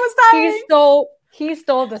god! I was dying. He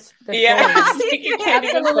stole the he can't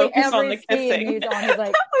even focus on the kissing. He's like,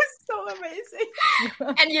 that was so amazing.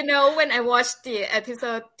 And when I watched the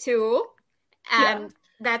episode 2 and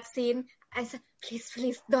that scene, I said,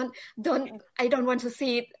 please don't. I don't want to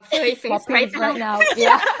see Fei face right now.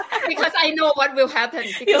 Because I know what will happen.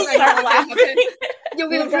 Because I know what will happen. You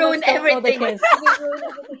will ruin everything.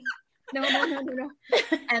 No.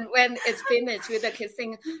 And when it's finished with the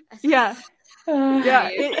kissing, I said,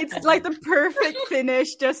 it's like the perfect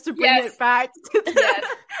finish just to bring it back.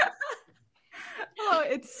 Oh,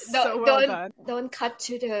 it's so well done. Don't cut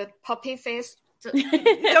to the Poppy face.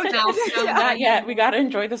 Not yet. We gotta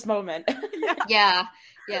enjoy this moment.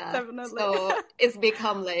 Definitely. So it's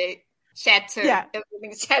become like shatter.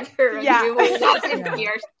 Everything shatter. And we will laugh in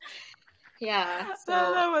tears. So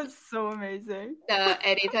that was so amazing. The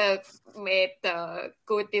editor made the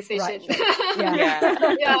good decision.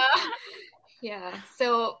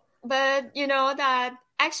 So, but that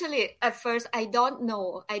actually at first I didn't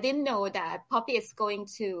know that Poppy is going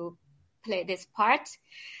to play this part.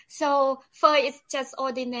 So Fei is just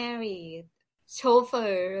ordinary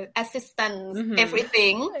chauffeur, assistant,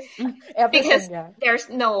 everything. Because there's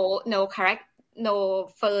no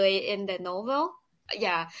Fei in the novel.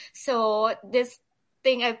 So this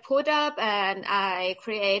thing I put up and I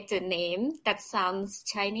create a name that sounds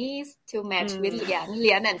Chinese to match with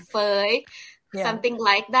Lian and Fei, something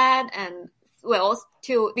like that. And well,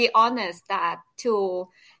 to be honest, that to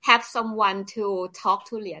have someone to talk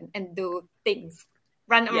to Lian and do things,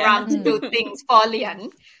 run around to do things for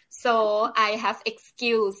Lian. So I have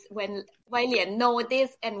excuse why Lian know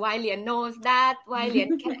this and why Lian knows that, why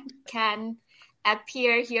Lian can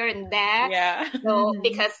appear here and there. So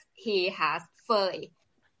because he has Fei.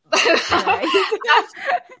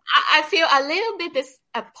 I feel a little bit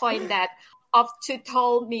disappointed that Optu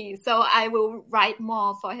told me, so I will write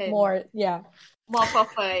more for him. More for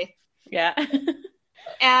Fei.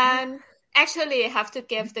 And actually I have to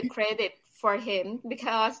give the credit for him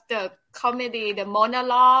because the comedy, the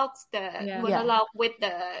monologues, monologue with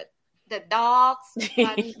the dogs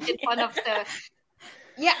in front of the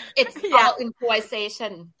it's all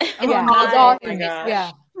improvisation. It's all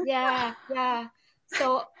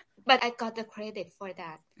So, but I got the credit for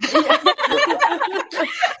that because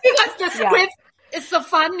the script is so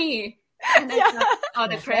funny. And I got all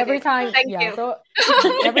the credit. Every time, thank you. So,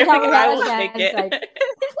 every time we have a chance,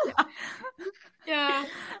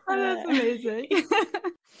 that's amazing.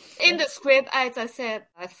 In the script, I just said,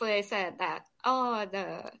 Fei said that,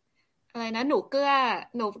 อะไรนะหนูเกลื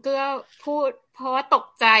อพูดเพราะว่าตก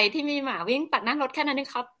ใจที่มีหมาวิ่งตัดหน้ารถแค่นั้นเอง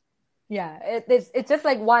ครับ it's just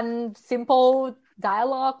like one simple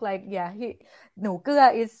dialogue. Likeหนูเกลือ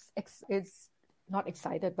is not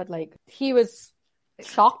excited, but like he was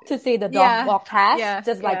shocked to see the dog walk past,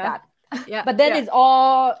 just like that. But then it's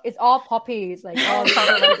all Poppy. It's like all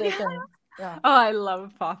conversation. Oh, I love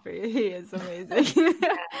Poppy. He is amazing.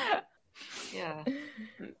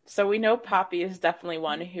 So we know Poppy is definitely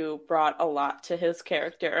one who brought a lot to his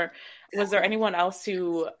character. Was there anyone else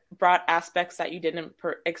who brought aspects that you didn't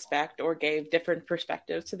expect or gave different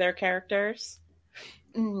perspectives to their characters?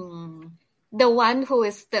 The one who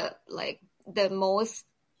is the most,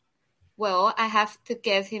 well, I have to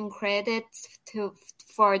give him credit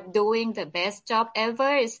for doing the best job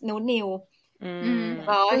ever is Nuniu.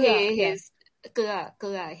 He's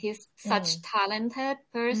he's such talented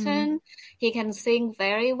person. He can sing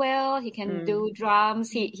very well. He can do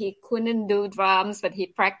drums. He couldn't do drums, but he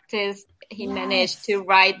practiced. He managed to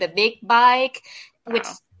ride the big bike, which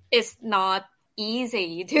is not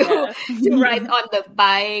easy to ride on the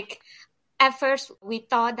bike. At first, we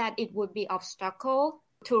thought that it would be obstacle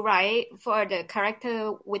to write for the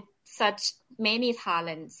character with such many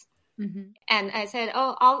talents. And I said,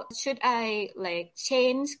 should I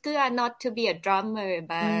change Kua not to be a drummer,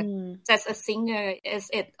 but just a singer? Is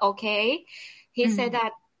it okay? He said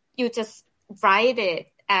that you just write it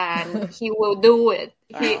and he will do it.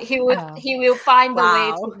 He will find the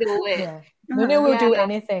way to do it. Nuniu will do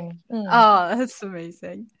anything. Oh, that's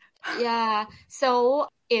amazing. Yeah. So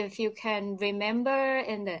if you can remember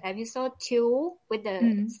in the episode 2 with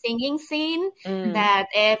the singing scene that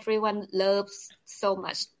everyone loves so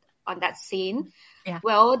much on that scene.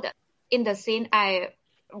 Well, in the scene, I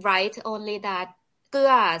write only that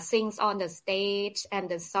Kua sings on the stage and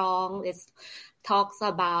the song talks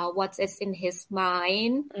about what is in his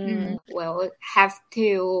mind. Well, have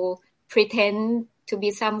to pretend to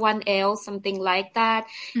be someone else, something like that.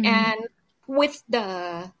 And with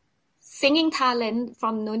the singing talent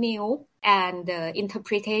from Nuniu and the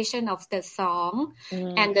interpretation of the song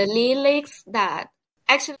and the lyrics that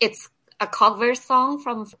actually it's a cover song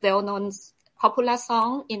from well-known popular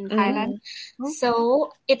song in Thailand.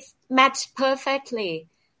 So it's matched perfectly.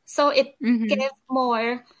 So it gave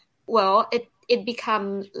more, it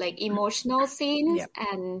become emotional scenes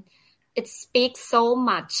and it speaks so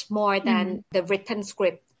much more than the written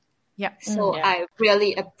script. So I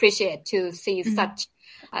really appreciate to see such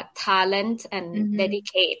talent and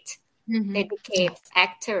dedicate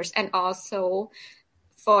actors, and also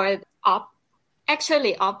for Op.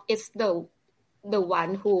 Actually, Op is the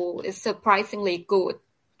one who is surprisingly good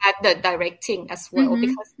at the directing as well,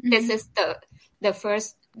 because this is the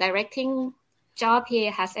first directing job he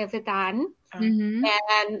has ever done.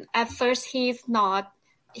 And at first he's not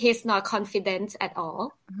confident at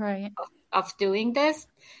all of doing this,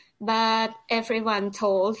 but everyone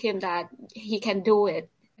told him that he can do it.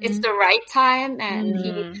 It's the right time, and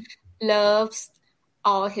he loves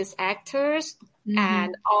all his actors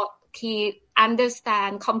and he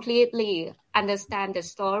completely understand the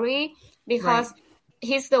story, because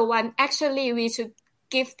he's the one. Actually, we should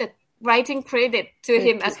give the writing credit to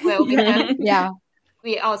him as well, because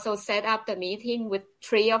we also set up the meeting with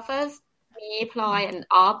 3 of us, me, Ploy, and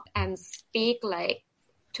Op, and speak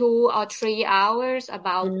 2 or 3 hours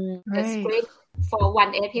about the script for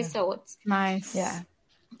one episode. Nice.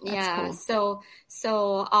 Cool.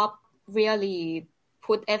 So Op really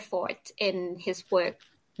put effort in his work.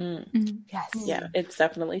 Yes. Yeah, it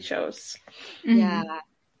definitely shows.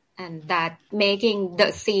 And that making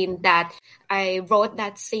the scene that I wrote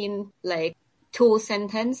that scene 2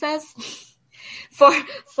 sentences for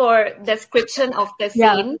description of the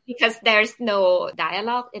scene, because there's no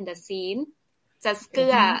dialogue in the scene, just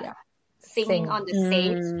Kua singing on the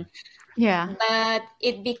stage. But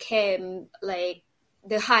it became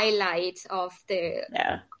the highlight of the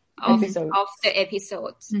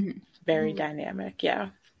episodes. Very dynamic.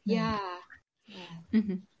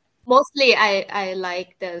 Mostly I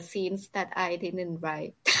like the scenes that I didn't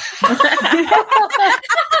write.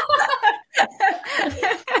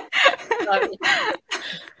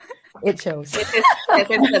 It shows. This is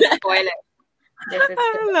the spoiler. I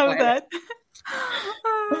love that.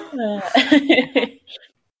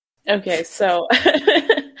 Okay, so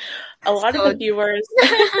a lot of the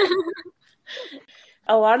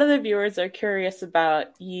viewers are curious about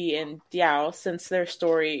Yi and Diao, since their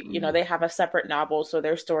story, they have a separate novel, so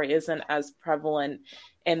their story isn't as prevalent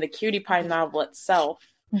in the Cutie Pie novel itself.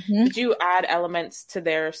 Did you add elements to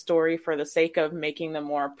their story for the sake of making them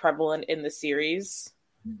more prevalent in the series?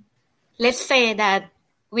 Let's say that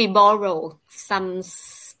we borrow some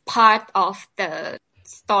part of the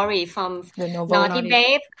story from the novel, Naughty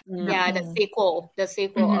Babe, the sequel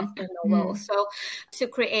of the novel. So to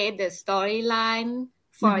create the storyline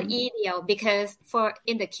for Yi, because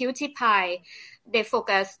in the Cutie Pie, they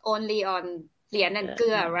focus only on Lian and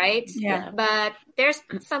Kua, right? But there's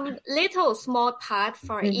some little small part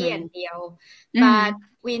for Yi and Diao, but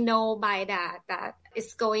we know by that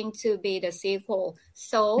it's going to be the sequel.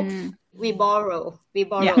 So we borrow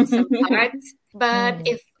some parts. But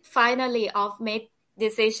if finally Off made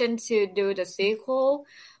decision to do the sequel,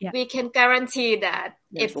 we can guarantee that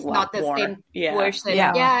it's not the same version.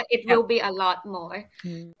 It will be a lot more.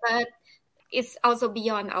 But it's also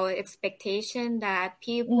beyond our expectation that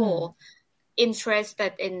people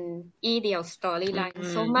interested in ideal storyline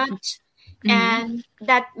so much. And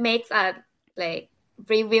that makes us like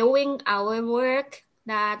reviewing our work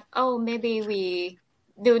that, maybe we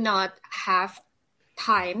do not have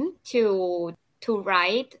time to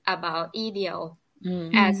write ideal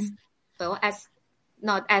as well, as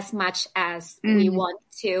not as much as we want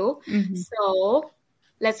to. So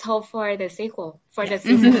let's hope for the sequel.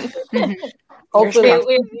 Hopefully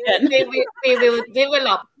we will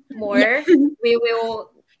develop more. We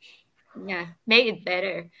will make it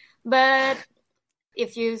better. But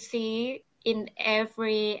if you see in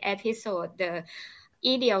every episode, the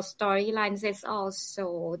ideal storylines is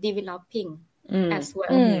also developing as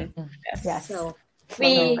well. Yes. So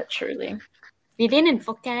truly. We didn't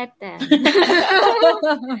forget that.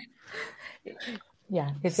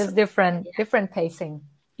 It's just different pacing.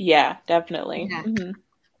 Yeah, definitely.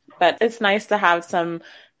 But it's nice to have some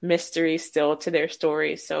mystery still to their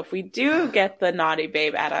stories. So if we do get the Naughty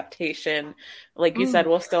Babe adaptation, like you said,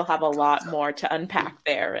 we'll still have a lot more to unpack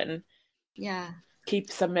there and keep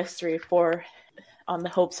some mystery on the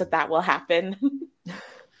hopes that will happen.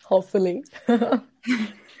 Hopefully.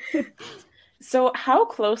 So how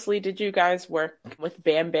closely did you guys work with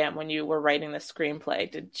Bam Bam when you were writing the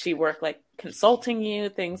screenplay? Did she work like consulting you,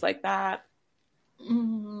 things like that?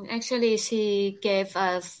 Actually, she gave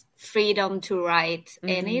us freedom to write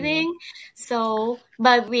anything. So,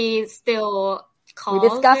 but we still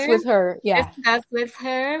discussed with her. Discussed with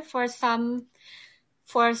her for some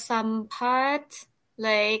part,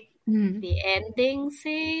 like the ending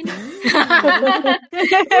scene.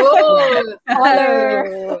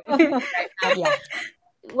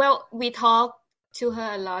 Well, we talked to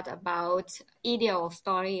her a lot about ideal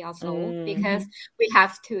story also, because we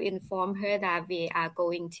have to inform her that we are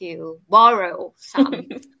going to borrow some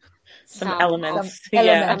elements.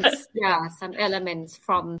 Some elements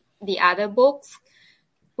from the other books,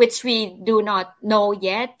 which we do not know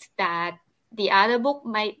yet that the other book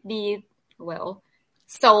might be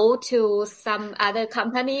sold to some other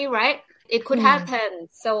company, right? It could happen.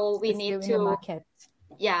 So we need to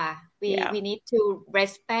we need to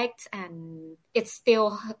respect, and it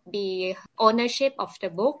still be ownership of the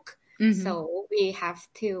book. So we have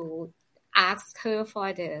to ask her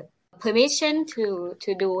for the permission to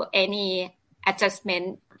do any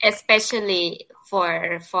adjustment, especially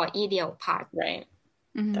for ideal part. Right.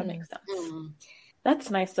 That makes sense.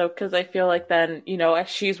 That's nice though, because I feel like then, as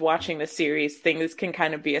she's watching the series, things can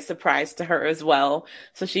kind of be a surprise to her as well.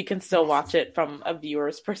 So she can still watch it from a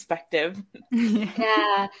viewer's perspective.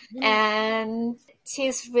 And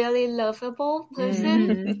she's really lovable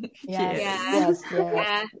person. Yes.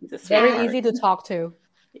 Very easy to talk to.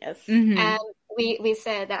 Yes. And we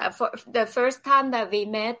said that for the first time that we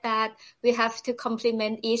met, that we have to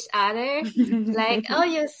compliment each other. Like,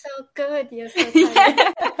 you're so good. You're so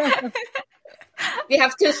kind. We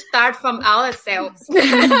have to start from ourselves.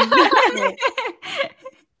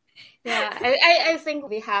 I think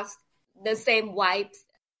we have the same vibes.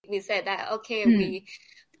 We said that,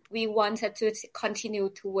 we wanted to continue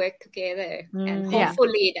to work together, and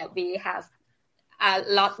hopefully that we have a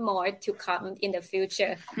lot more to come in the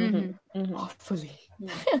future. Hopefully.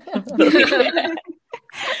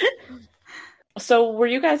 So were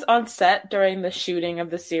you guys on set during the shooting of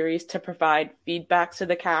the series to provide feedback to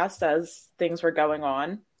the cast as things were going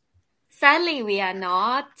on? Sadly, we are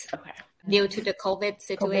not, due to the COVID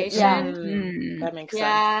situation. That makes sense.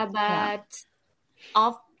 Yeah, but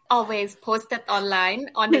always posted online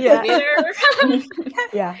on the Twitter.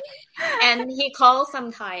 And he calls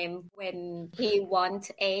sometime when he wants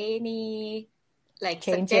any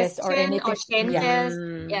changes or anything or changes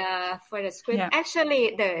for the script.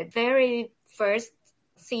 Actually, the very first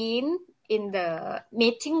scene in the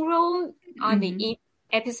meeting room on the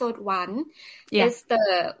episode 1 is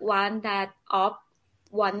the one that Op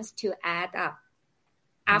wants to add up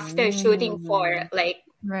after shooting for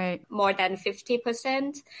more than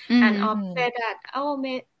 50%. And Op said that,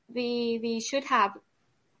 we should have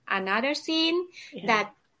another scene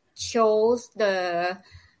that shows the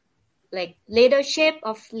leadership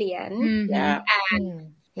of Lian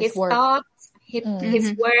and his thoughts,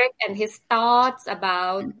 his work and his thoughts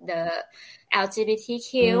about the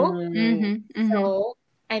LGBTQ. So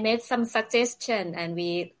I made some suggestion, and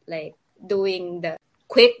we doing the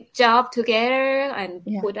quick job together and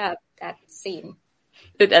put up that scene.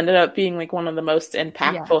 It ended up being one of the most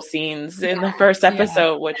impactful scenes in the first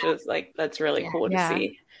episode, which is that's really cool to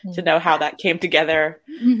see. to know how that came together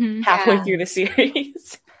halfway through the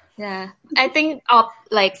series. Yeah, I think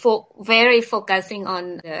very focusing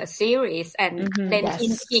on the series, and then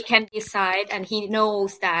he can decide, and he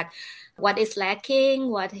knows that what is lacking,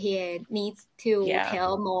 what he needs to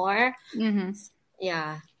tell more.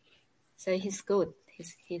 Yeah, so he's good.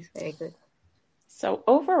 He's very good. So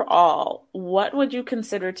overall, what would you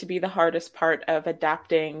consider to be the hardest part of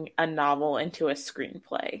adapting a novel into a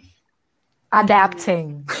screenplay?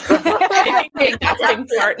 Adapting. The adapting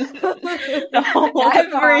part. The whole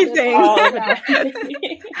everything.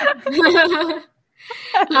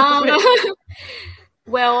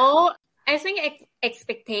 Well, I think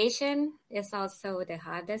expectation is also the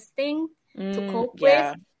hardest thing to cope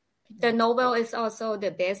with. The novel is also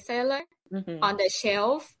the bestseller on the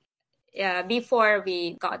shelf. Before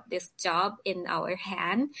we got this job in our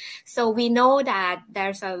hand. So we know that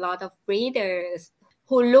there's a lot of readers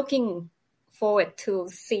who are looking forward to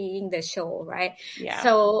seeing the show, right? Yeah.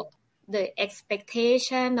 So the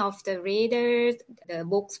expectation of the readers, the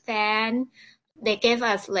books fan, they gave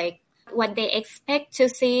us like what they expect to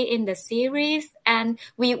see in the series, and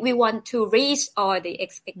we want to reach all the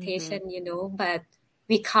expectation, but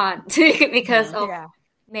we can't because of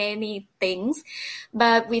many things,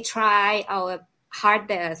 but we try our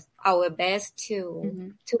hardest, our best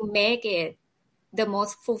to make it the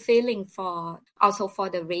most fulfilling for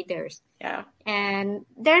the readers. Yeah. And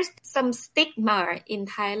there's some stigma in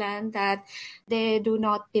Thailand that they do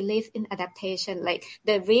not believe in adaptation. Like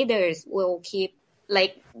the readers will keep,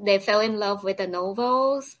 like they fell in love with the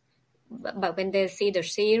novels, but when they see the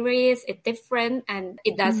series, it's different and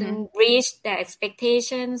it doesn't reach their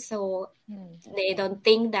expectations. So they don't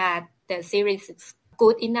think that the series is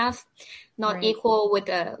good enough, not equal with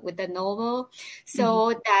the novel.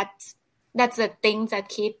 So that's the thing that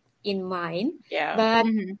keep in mind. Yeah. But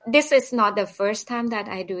this is not the first time that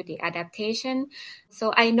I do the adaptation.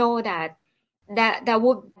 So I know that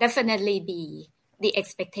would definitely be the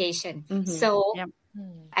expectation. So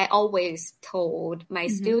I always told my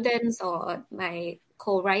students or my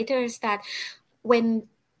co-writers that when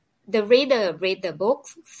the reader read the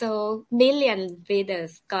books, so million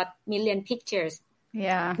readers got million pictures,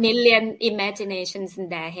 million imaginations in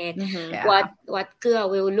their head. What Ge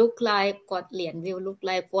will look like, what Lian will look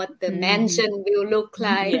like, what the mansion will look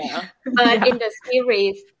like. But in the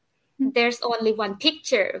series, there's only one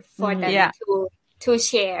picture for them to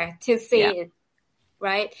share, to see it,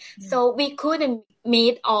 right? So we couldn't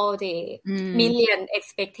meet all the million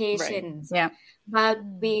expectations, but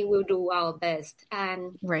we will do our best.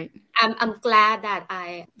 And I'm glad that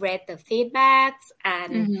I read the feedbacks,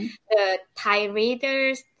 and the Thai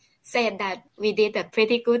readers said that we did a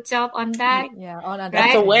pretty good job on that.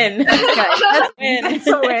 That's a win. That's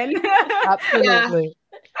a win. Absolutely.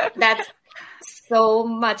 That's so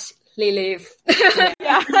much relief.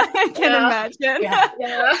 I can imagine.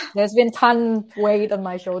 There's been ton weight on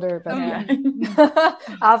my shoulder, but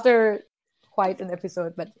after quite an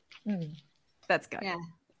episode, but that's good.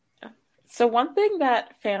 So one thing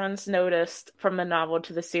that fans noticed from the novel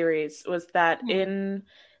to the series was that in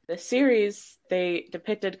the series, they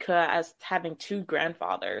depicted Ke as having two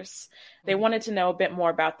grandfathers. They wanted to know a bit more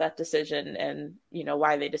about that decision and,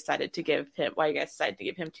 why you guys decided to give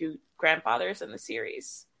him two grandfathers in the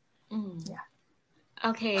series.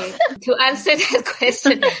 Okay, to answer that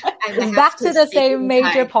question, back to the same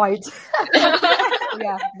major point.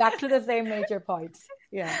 Back to the same major point.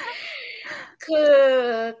 คือ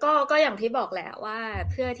ก็อย่างที่บอกแหละว่า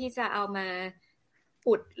เพื่อที่จะเอามา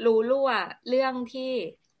อุดรูรั่วเรื่องที่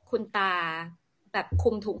คุณตาแบบคุ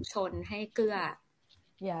มถุงชนให้เกื้อ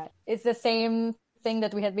it's the same thing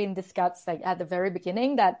that we had been discussed like at the very beginning,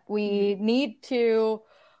 that we need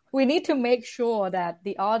to make sure that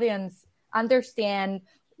the audience understand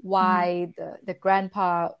why the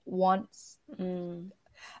grandpa wants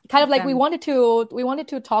kind of like we wanted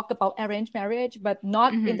to talk about arranged marriage, but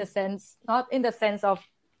not in the sense of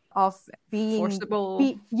being forcible.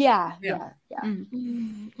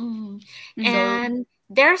 And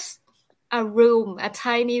there's a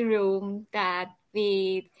tiny room that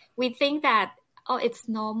we think that it's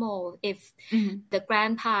normal if the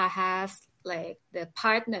grandpa has like the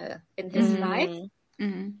partner in his life.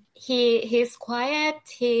 He's quiet,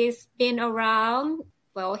 he's been around.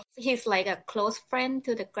 Well, he's like a close friend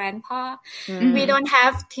to the grandpa. We don't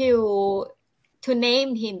have to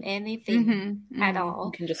name him anything at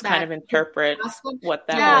all. You can just kind of interpret what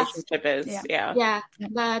that relationship is.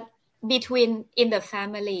 But in the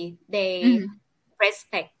family, they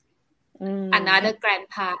respect another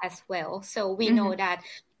grandpa as well. So we know that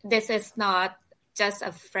this is not just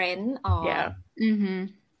a friend or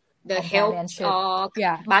the help or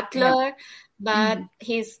butler, but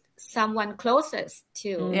he's someone closest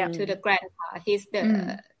to the grandpa. He's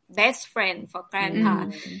the best friend for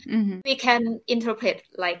grandpa. We can interpret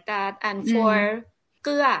like that. And for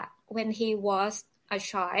Kua, when he was a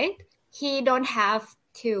child, he don't have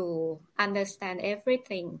to understand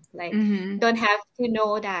everything. Like don't have to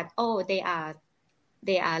know that they are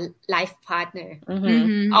life partner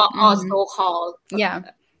or so-called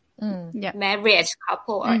marriage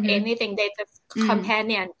couple or anything. They just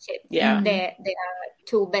companionship. They are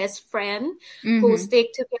two best friends who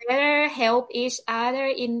stick together, help each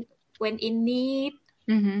other when in need,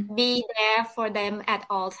 be there for them at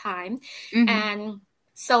all time. And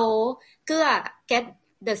so Kua get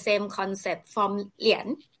the same concept from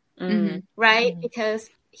Lian, right? Because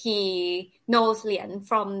he knows Lian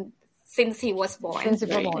since he was born. Since he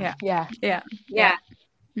was born.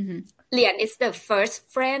 Lian is the first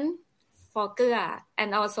friend for Kua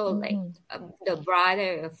and also the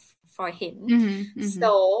brother for him.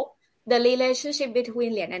 So the relationship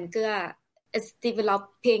between Lian and Kua is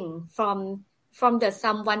developing from the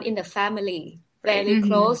someone in the family very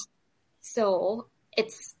close. So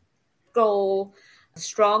it's grow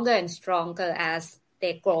stronger and stronger as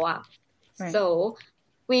they grow up. So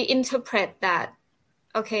we interpret that,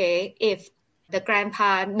 okay, if the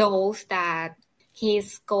grandpa knows that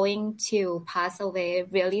he's going to pass away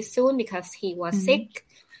really soon because he was sick,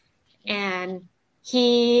 and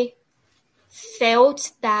he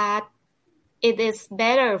felt that it is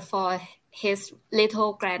better for his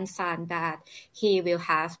little grandson that he will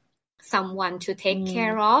have someone to take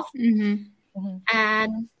care of.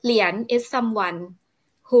 And Lian is someone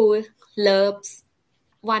who loves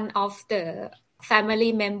one of the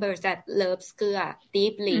family members that loves Kua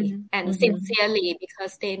deeply and sincerely,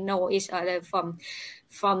 because they know each other from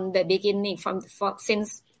the beginning,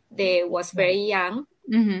 since they was very young.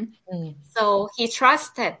 So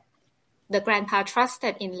the grandpa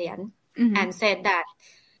trusted in Lian and said that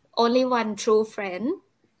only one true friend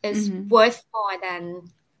is worth more than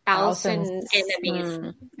thousand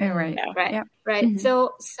enemies. Right.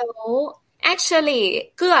 So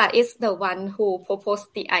actually, Kua is the one who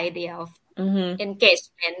proposed the idea of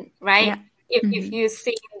engagement, right? If you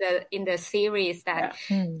see in the series that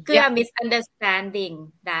Kua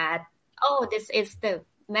misunderstanding that this is the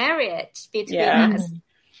marriage between us.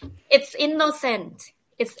 It's innocent.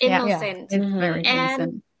 It's very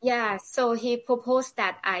innocent. So he proposed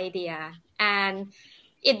that idea, and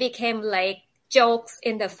it became like jokes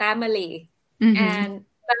in the family. And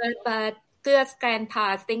but Kua's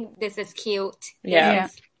grandpa think this is cute.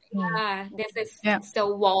 This is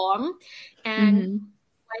so warm, and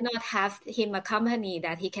why not have him a company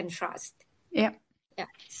that he can trust?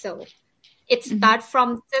 So it starts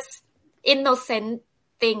from just innocent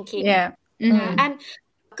thinking. And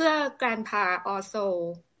Kua grandpa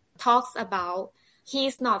also talks about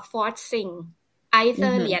he's not forcing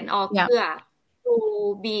either Lian or Kua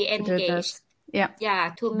to be engaged.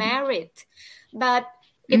 To marry, but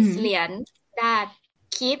it's Lian that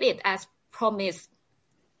keep it as promise.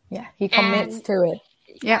 He commits to it.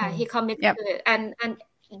 He commits to it, and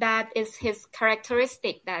that is his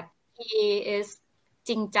characteristic, that he is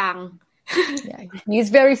jing jang. He's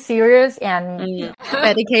very serious and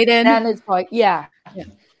dedicated, and it's like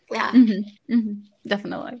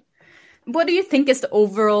definitely. What do you think is the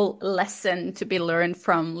overall lesson to be learned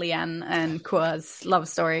from Lian and Kua's love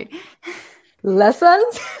story?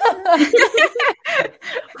 Lessons?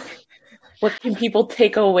 What can people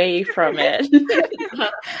take away from it?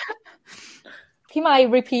 He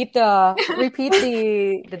might repeat the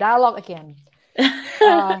dialogue again.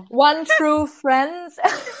 One true friend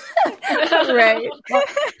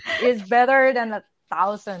is better than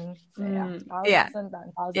 1,000.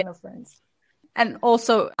 Thousand of friends. And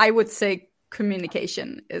also, I would say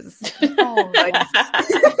communication is.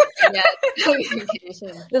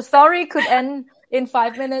 Communication. The story could end in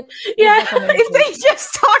 5 minutes. If they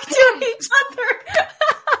just talk to each other.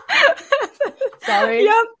 Sorry.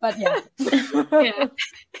 But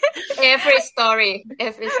Every story.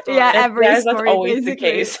 Every story. That's always the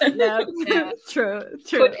case. True.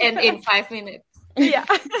 Could end in 5 minutes.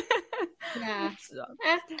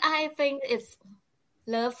 I think it's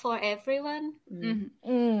love for everyone.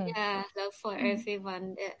 Love for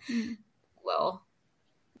everyone. Well,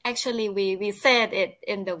 actually, we said it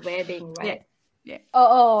in the wedding, right?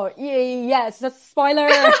 Yes. That's spoiler.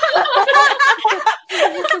 No.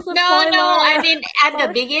 I mean, at the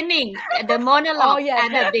beginning, the monologue. At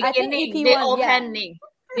the beginning, the opening.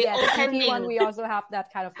 The opening one, we also have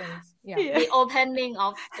that kind of things. The opening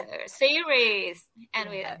of the series, and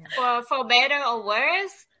for better or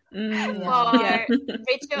worse, Ritual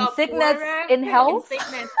of sickness water, in health.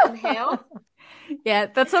 sickness in health. Yeah,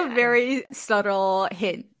 that's a very subtle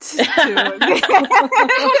hint to the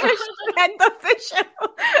end of the show.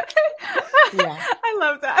 Yeah. I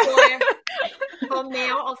love that. For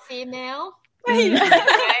male or female. Yeah.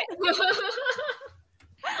 Right?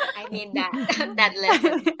 I mean that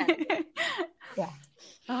lesson.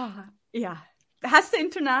 Yeah. Has the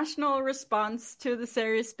international response to the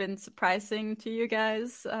series been surprising to you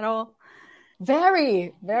guys at all?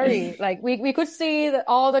 Very, very. Like we could see that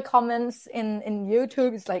all the comments in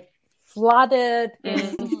YouTube is like flooded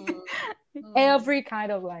in every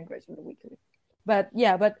kind of language in the weekly. But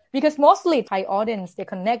because mostly Thai audience, they're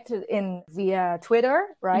connected in via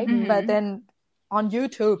Twitter, right? But then on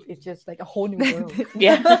YouTube, it's just like a whole new world. The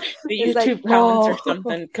YouTube comments are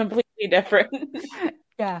something completely different.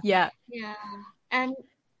 Yeah. And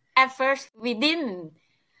at first we didn't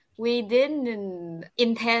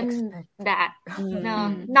intend that. No,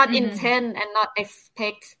 not intend and not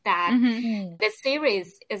expect that the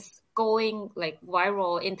series is going like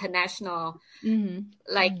viral, international,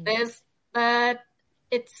 like this. But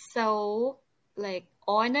it's so like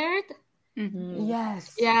honored.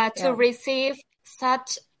 Yes. To receive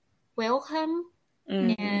such welcome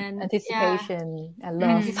and anticipation and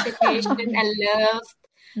love.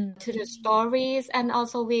 To the stories. And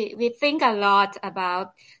also we think a lot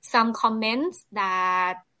about some comments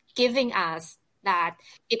that giving us that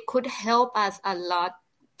it could help us a lot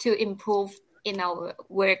to improve in our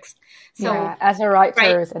works. So as a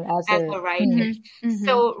writers and as a writer.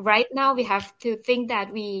 So right now we have to think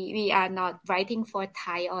that we are not writing for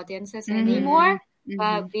Thai audiences anymore,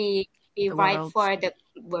 but we write world. For the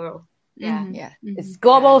world. It's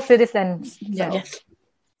global citizens.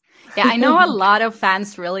 Yeah, I know a lot of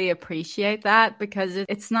fans really appreciate that because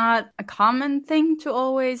it's not a common thing to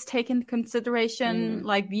always take into consideration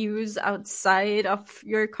like views outside of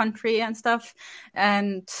your country and stuff.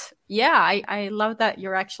 And I love that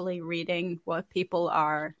you're actually reading what people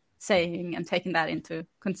are saying and taking that into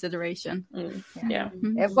consideration.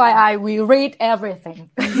 FYI, we read everything.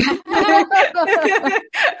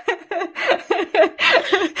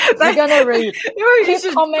 We're gonna read.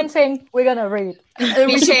 Keep commenting. We're gonna read.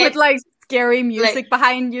 We should put like scary music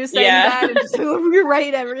behind you saying that, and just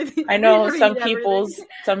rewrite everything. I know some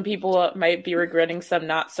people might be regretting some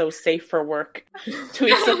not so safe for work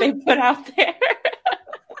tweets that they put out there.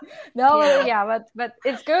 But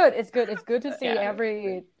it's good. It's good to see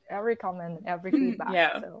every comment, every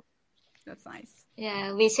feedback. So that's nice.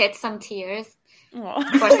 Yeah, we shed some tears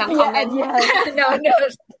for some comments. No,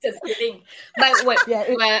 just kidding. But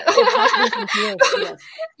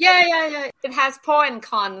it has pro and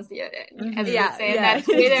cons. As we say, that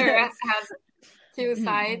Twitter has two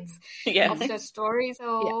sides of the story.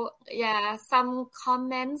 So some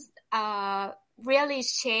comments really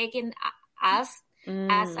shaking us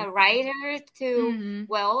as a writer to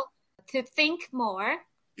to think more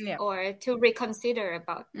or to reconsider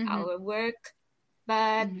about our work.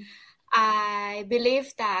 But I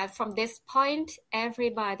believe that from this point,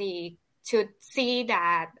 everybody should see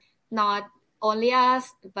that not only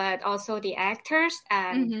us, but also the actors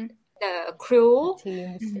and the crew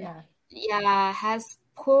has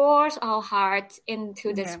poured our heart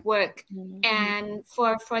into this work. And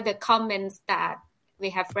for the comments that we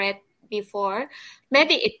have read before,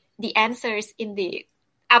 maybe the answers in the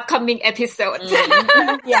upcoming episode.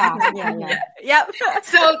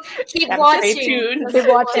 So keep watching. Stay tuned. Keep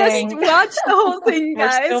watching. Just watch the whole thing,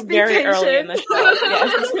 guys. We're still very early in the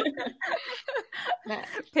show.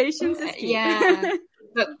 Patience is key.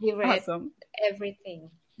 But we read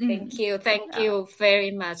everything. Thank you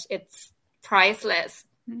very much. It's priceless.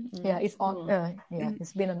 It's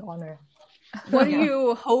it's been an honor. What do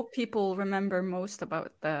you hope people remember most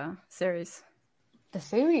about the series? The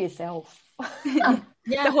series itself. The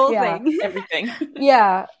whole thing. Everything.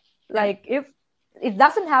 Like if it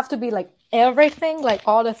doesn't have to be like everything, like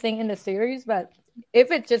all the thing in the series, but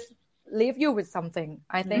if it just leave you with something,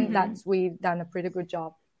 I think that's we've done a pretty good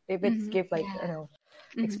job. If it's give like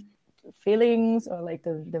feelings or like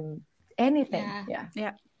the anything.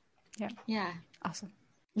 Awesome.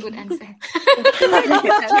 Good answer.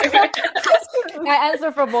 I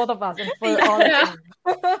answer for both of us and for all of them.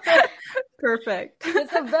 Perfect.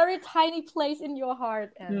 It's a very tiny place in your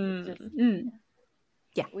heart, and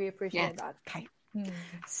we appreciate that. Okay.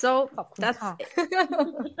 So that's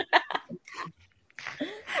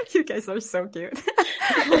you guys are so cute.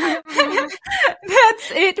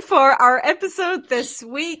 That's it for our episode this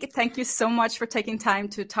week. Thank you so much for taking time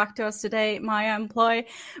to talk to us today, Maya and Ploy.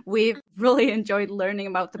 We've really enjoyed learning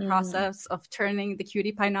about the process of turning the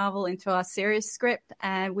Cutie Pie novel into a series script,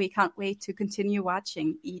 and we can't wait to continue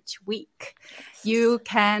watching each week. You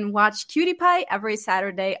can watch Cutie Pie every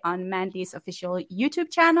Saturday on Mandy's official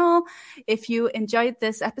YouTube channel. If you enjoyed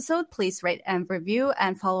this episode, please rate and review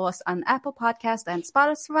and follow us on Apple Podcasts and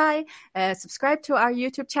Spotify. Subscribe to our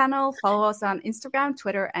YouTube channel, follow us on Instagram,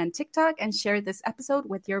 Twitter, and TikTok, and share this episode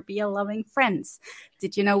with your BL-loving friends.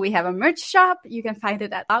 Did you know we have a merch shop? You can find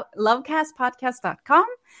it at lovecastpodcast.com.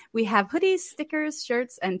 We have hoodies, stickers,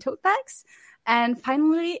 shirts, and tote bags. And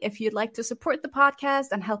finally, if you'd like to support the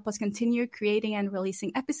podcast and help us continue creating and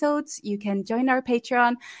releasing episodes, you can join our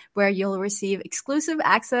Patreon, where you'll receive exclusive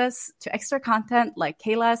access to extra content like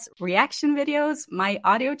Kayla's reaction videos, my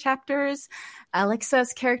audio chapters,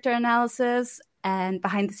 Alexa's character analysis, and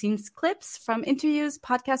behind-the-scenes clips from interviews,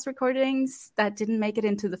 podcast recordings that didn't make it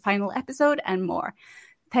into the final episode, and more.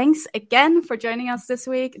 Thanks again for joining us this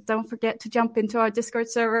week. Don't forget to jump into our Discord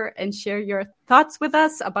server and share your thoughts with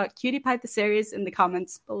us about Cutie Pie the series in the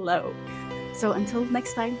comments below. So until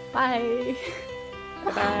next time, bye.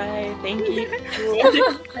 Bye. Thank you.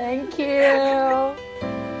 Thank you.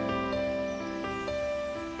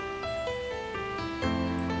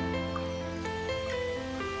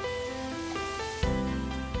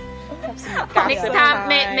 Next time,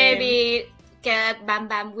 maybe get Bam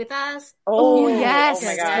Bam with us. Oh yes, oh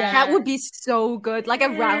my God. That would be so good. Like a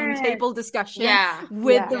round table discussion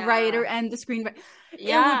with the writer and the screenwriter.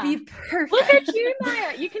 Yeah. It would be perfect. Look at you,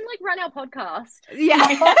 Maya. You can like run our podcast. Yeah.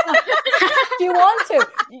 She wants to.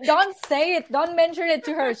 Don't say it. Don't mention it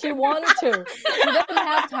to her. She wants to. She doesn't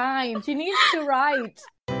have time. She needs to write.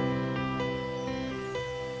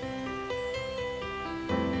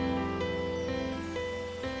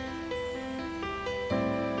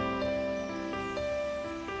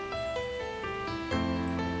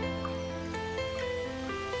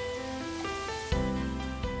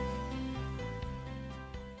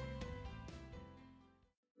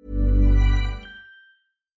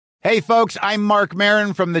 Hey, folks, I'm Mark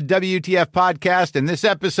Maron from the WTF Podcast, and this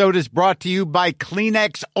episode is brought to you by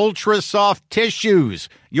Kleenex Ultra Soft Tissues,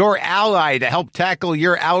 your ally to help tackle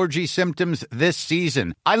your allergy symptoms this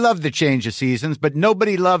season. I love the change of seasons, but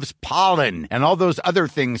nobody loves pollen and all those other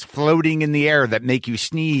things floating in the air that make you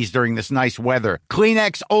sneeze during this nice weather.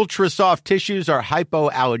 Kleenex Ultra Soft Tissues are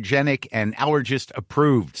hypoallergenic and allergist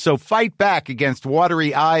approved, so fight back against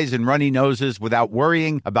watery eyes and runny noses without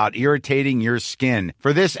worrying about irritating your skin.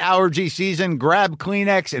 For this allergy season, grab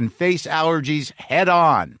Kleenex and face allergies head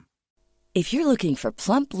on. If you're looking for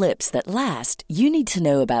plump lips that last, you need to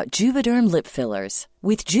know about Juvederm lip fillers.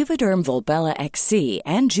 With Juvederm Volbella XC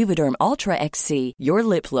and Juvederm Ultra XC, your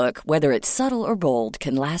lip look, whether it's subtle or bold,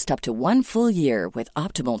 can last up to 1 full year with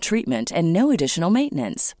optimal treatment and no additional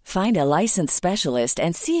maintenance. Find a licensed specialist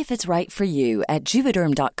and see if it's right for you at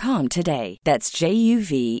Juvederm.com today. That's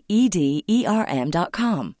JUVEDERM.com.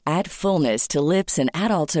 Add fullness to lips in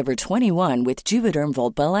adults over 21 with Juvederm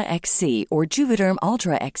Volbella XC or Juvederm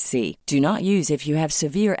Ultra XC. Do not use if you have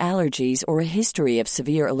severe allergies or a history of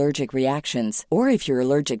severe allergic reactions, or if you're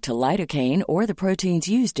allergic to lidocaine or the proteins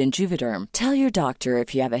used in Juvederm. Tell your doctor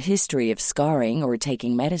if you have a history of scarring or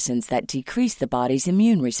taking medicines that decrease the body's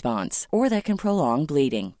immune response or that can prolong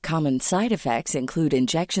bleeding. Common side effects include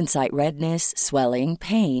injection site redness, swelling,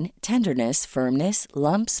 pain, tenderness, firmness,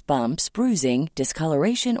 lumps, bumps, bruising,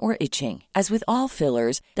 discoloration, or itching. As with all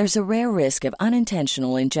fillers, there's a rare risk of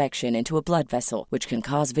unintentional injection into a blood vessel, which can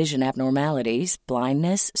cause vision abnormalities,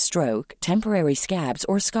 blindness, stroke, temporary scabs,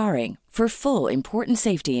 or scarring. For full, important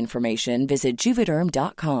safety information, visit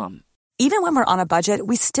Juvederm.com. Even when we're on a budget,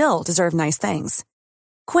 we still deserve nice things.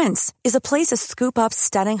 Quince is a place to scoop up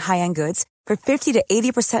stunning high-end goods for 50 to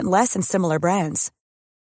 80% less than similar brands.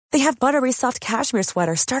 They have buttery soft cashmere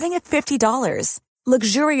sweaters starting at $50,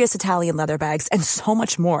 luxurious Italian leather bags, and so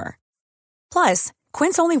much more. Plus,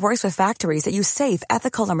 Quince only works with factories that use safe,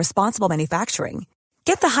 ethical, and responsible manufacturing.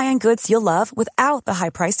 Get the high-end goods you'll love without the high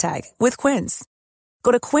price tag with Quince.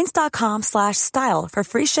 Go to quince.com/style for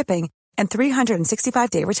free shipping and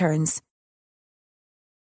 365-day returns.